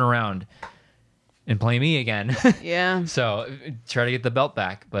got to turn around and play me again. Yeah. So try to get the belt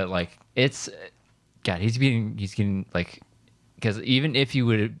back, but like he's getting like, because even if he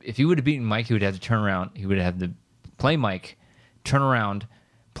would have beaten Mike, he would have to turn around. He would have to play Mike, turn around,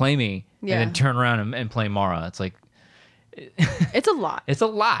 play me, and then turn around and play Mara. It's like it's a lot. It's a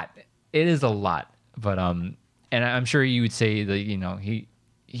lot. It is a lot. But and I'm sure you would say that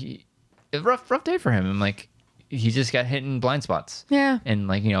he a rough day for him. I'm like, he just got hit in blind spots. Yeah. And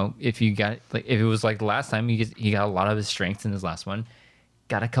like if it was like the last time, he got a lot of his strengths in his last one.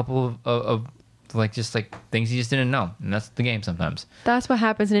 Got a couple of like just like things he just didn't know, and that's the game sometimes. That's what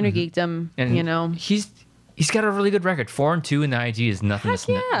happens in Inner Geekdom. And he's got a really good record. 4-2 in the IG is nothing.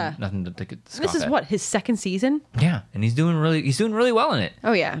 Nothing to scoff this is at. what, his second season? Yeah, and he's doing really well in it.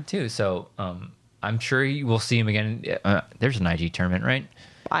 Oh yeah, too. So I'm sure you will see him again. There's an IG tournament, right?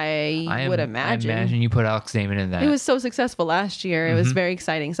 I would imagine. I imagine you put Alex Damon in that. It was so successful last year. It was very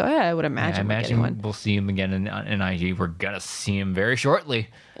exciting. So I would imagine. I imagine we'll see him again in IG. We're gonna see him very shortly.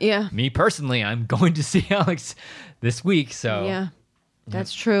 Yeah. Me personally, I'm going to see Alex this week. So yeah,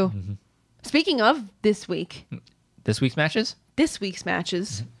 that's true. Mm-hmm. Speaking of this week's matches.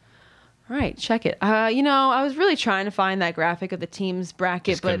 All right, check it. I was really trying to find that graphic of the team's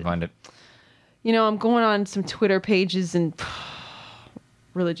bracket, Just couldn't find it. I'm going on some Twitter pages and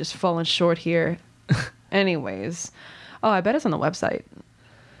really just falling short here. Anyways. Oh, I bet it's on the website.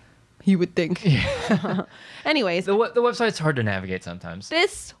 You would think. Yeah. Anyways. The website's hard to navigate sometimes.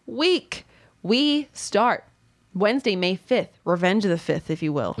 This week, we start Wednesday, May 5th. Revenge of the 5th, if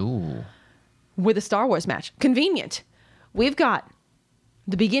you will. Ooh. With a Star Wars match. Convenient. We've got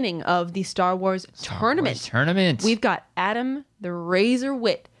the beginning of the Star Wars tournament. We've got Adam the Razor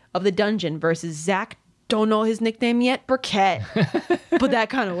Witt of the Dungeon versus Zach, don't know his nickname yet, Burkett. But that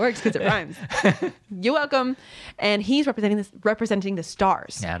kind of works because it rhymes. You're welcome. And he's representing the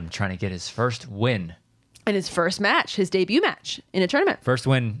Stars. Adam trying to get his first win. And his first match, his debut match in a tournament. First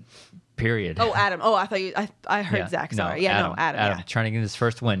win, period. Oh, Adam. Oh, I thought you. I heard Yeah. Zach. No, Sorry. Yeah, no, Adam. Yeah. Trying to get his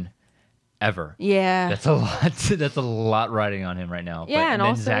first win ever. Yeah. That's a lot. That's a lot riding on him right now. Yeah, and then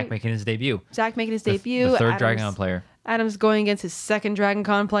also- Zach making his debut. Zach making his debut. The third Adam's- Dragon Con player. Adam's going against his second Dragon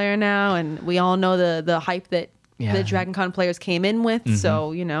Con player now, and we all know the hype that Yeah. the Dragon Con players came in with.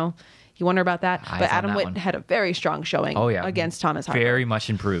 So you wonder about that. Eyes But on Adam that Witt one. had a very strong showing. Oh yeah, Against Thomas Harper. Very much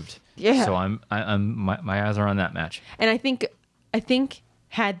improved. Yeah. So my eyes are on that match. And I think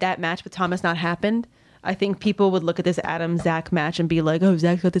had that match with Thomas not happened, I think people would look at this Adam Zach match and be like, "Oh,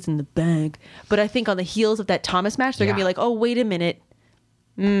 Zach's got this in the bag." But I think on the heels of that Thomas match, they're gonna be Yeah. like, "Oh, wait a minute,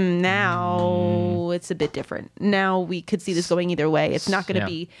 now it's a bit different. Now we could see this going either way. It's not gonna Yeah.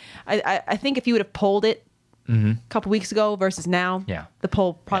 be." I think if you would have polled it a couple weeks ago versus now, Yeah. the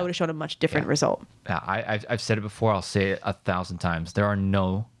poll probably Yeah. would have shown a much different Yeah. result. I've said it before. I'll say it 1,000 times. There are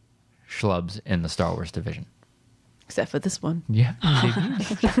no schlubs in the Star Wars division. Except for this one, Yeah.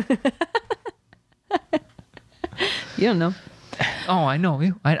 you don't know. Oh, I know.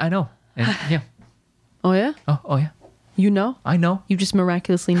 I know. And, yeah. Oh yeah, Oh yeah. you know. I know. You just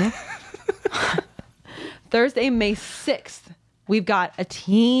miraculously know. Thursday, May 6th, we've got a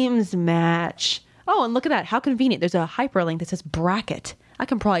teams match. Oh, and look at that. How convenient. There's a hyperlink that says bracket. I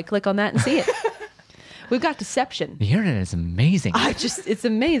can probably click on that and see it. We've got Deception. The internet is amazing. It's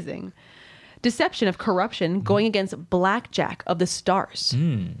amazing. Deception of Corruption going against Blackjack of the Stars.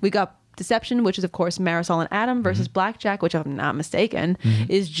 We got Deception, which is, of course, Marisol and Adam versus Blackjack, which, if I'm not mistaken,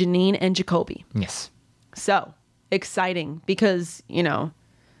 is Janine and Jacoby. Yes. So exciting because,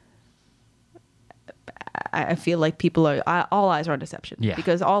 I feel like people are, all eyes are on Deception. Yeah.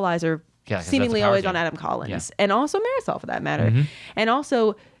 Because all eyes are 'cause seemingly that's a power always on game. Adam Collins. Yeah. And also Marisol for that matter. And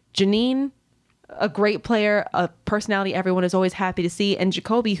also Janine, a great player, a personality everyone is always happy to see. And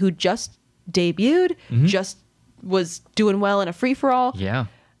Jacoby, who just debuted, just was doing well in a free-for-all. Yeah.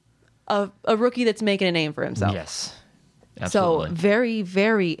 A rookie that's making a name for himself. Yes. So Absolutely. very,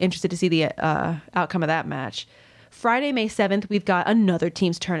 very interested to see the outcome of that match. Friday, May 7th, we've got another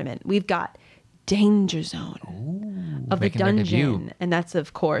teams tournament. We've got Danger Zone of the making their debut. Dungeon. And that's,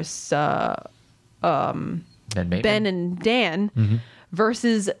 of course, Ben Bateman. Ben and Dan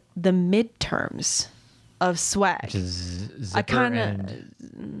versus the midterms of Swag. Which is Zipper I kinda-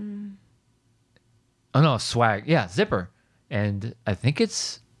 and... Oh, no, Swag. Yeah, Zipper. And I think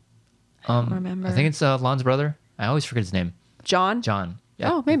it's... remember. I think it's Lon's brother. I always forget his name. John? John.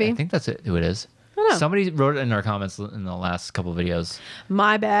 Oh, maybe. I think that's who it is. don't know. Somebody wrote it in our comments in the last couple of videos.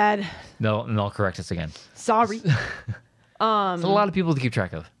 My bad. They'll correct us again. Sorry. It's a lot of people to keep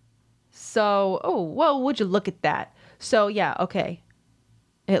track of. So, would you look at that? So, yeah, okay.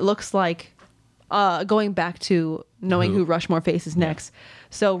 It looks like going back to knowing who Rushmore faces next.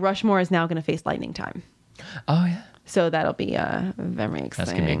 So, Rushmore is now going to face Lightning Time. Oh, yeah. So, that'll be very exciting.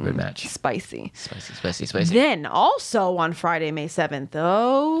 That's going to be a good match. Spicy. Spicy. Then, also on Friday, May 7th,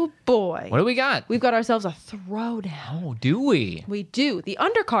 oh boy. What do we got? We've got ourselves a throwdown. Oh, do we? We do. The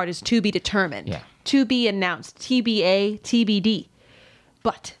undercard is to be determined. Yeah. To be announced. TBA, TBD.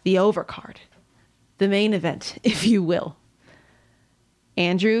 But the overcard, the main event, if you will.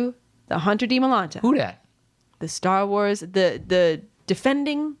 Andrew, the Hunter DiMolanta, Who dat? the Star Wars, the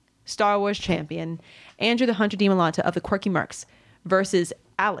defending Star Wars champion, Andrew the Hunter DiMolanta of the Quirky Mercs versus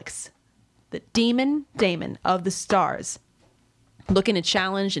Alex, the Demon Damon of the Stars, looking to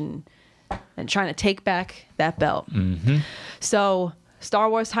challenge and trying to take back that belt. So,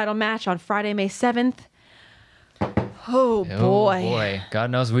 Star Wars title match on Friday, May 7th. Oh boy. Oh, boy. God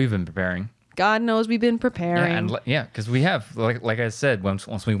knows we've been preparing. God knows we've been Yeah, preparing. and because we have, like I said, once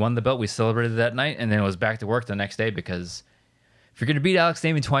we won the belt, we celebrated that night, and then it was back to work the next day because if you're going to beat Alex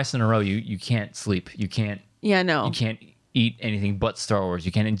Damon twice in a row, you can't sleep. You can't no. You can't eat anything but Star Wars.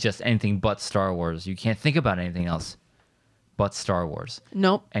 You can't ingest anything but Star Wars. You can't think about anything else but Star Wars.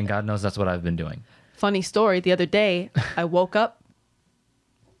 Nope. And God knows that's what I've been doing. Funny story. The other day, I woke up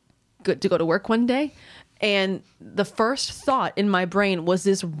to go to work one day, and the first thought in my brain was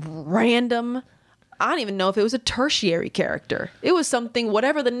this random, I don't even know if it was a tertiary character. It was something,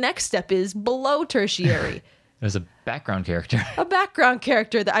 whatever the next step is below tertiary. There's a background character. A background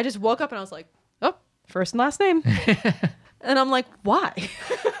character that I just woke up and I was like, oh, first and last name. And I'm like, why?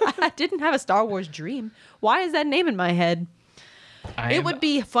 I didn't have a Star Wars dream. Why is that name in my head? It would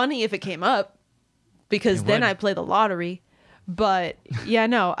be funny if it came up because It then would. I play the lottery. But yeah,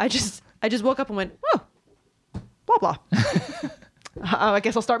 no, I just woke up and went, oh, blah, blah. I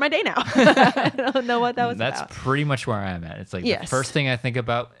guess I'll start my day now. I don't know what that was That's about. pretty much where I'm at. It's like the Yes. first thing I think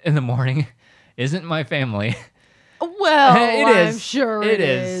about in the morning isn't my family. Well, I'm is. sure It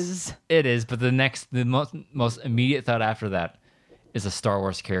is. It is, but the most immediate thought after that is a Star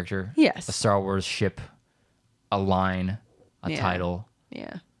Wars character. Yes. A Star Wars ship, a line, a Yeah. title.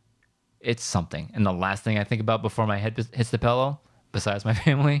 Yeah. It's something. And the last thing I think about before my head hits the pillow, besides my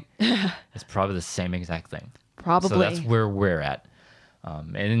family, is probably the same exact thing. Probably. So that's where we're at.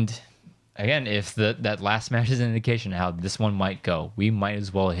 And again, if that last match is an indication of how this one might go, we might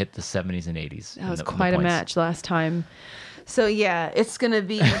as well hit the 70s and 80s. That was quite a match last time. So yeah, it's gonna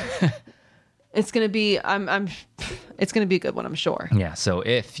be it's gonna be it's gonna be a good one, I'm sure. Yeah. So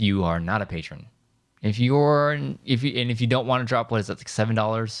if you are not a patron, if you don't want to drop, what is that, like $7,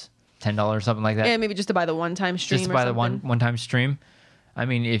 $10, something like that? And maybe just to buy the one-time stream. Just to or buy the something. one-time stream. I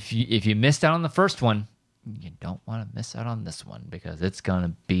mean, if you missed out on the first one, you don't want to miss out on this one, because it's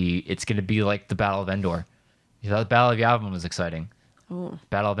gonna be like the Battle of Endor. You thought the Battle of Yavin was exciting. Ooh.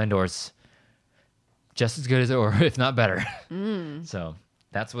 Battle of Endor's just as good as, or if not better. So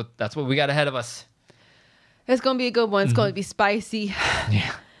that's what we got ahead of us. It's gonna be a good one. It's gonna be spicy.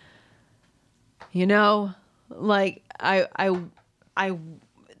 Yeah. You know, like I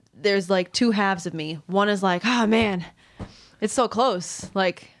there's like two halves of me. One is like, oh man, it's so close.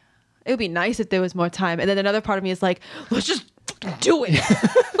 Like, it would be nice if there was more time. And then another part of me is like, let's just do it.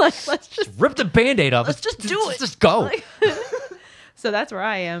 Like, let's just Rip the Band-Aid off. Let's just do it. Just go. Like, so that's where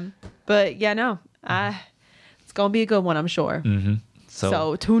I am. But yeah, no, it's gonna be a good one, I'm sure.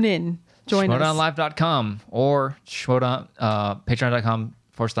 So tune in, join us. SchmodownLive.com or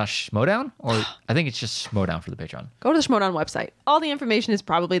patreon.com/Schmodown, or I think it's just Schmodown for the Patreon. Go to the Schmodown website. All the information is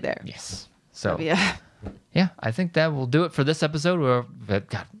probably there. Yes. So Yeah. yeah, I think that will do it for this episode.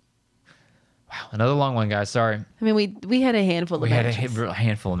 God, wow, another long one, guys. Sorry, I mean, we had a handful of we had matches, a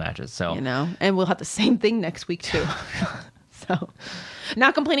handful of matches. So you know, and we'll have the same thing next week too. So,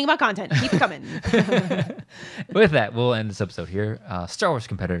 not complaining about content. Keep it coming. with that, we'll end this episode here. Star Wars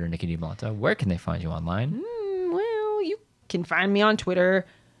competitor Nikki DiMolta, where can they find you online? Well, you can find me on Twitter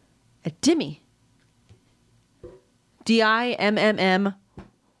at Dimmy. DIMMMYYY.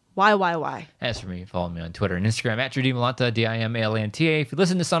 As for me, follow me on Twitter and Instagram at DiMolanta, DIMALANTA. If you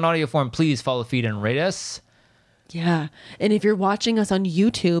listen to this on audio form, please follow, feed, and rate us. Yeah. And if you're watching us on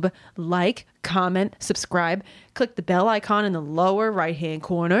YouTube, like, comment, subscribe, click the bell icon in the lower right-hand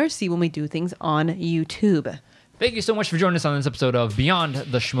corner. See when we do things on YouTube. Thank you so much for joining us on this episode of Beyond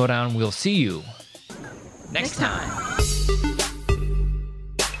the Schmodown. We'll see you next time.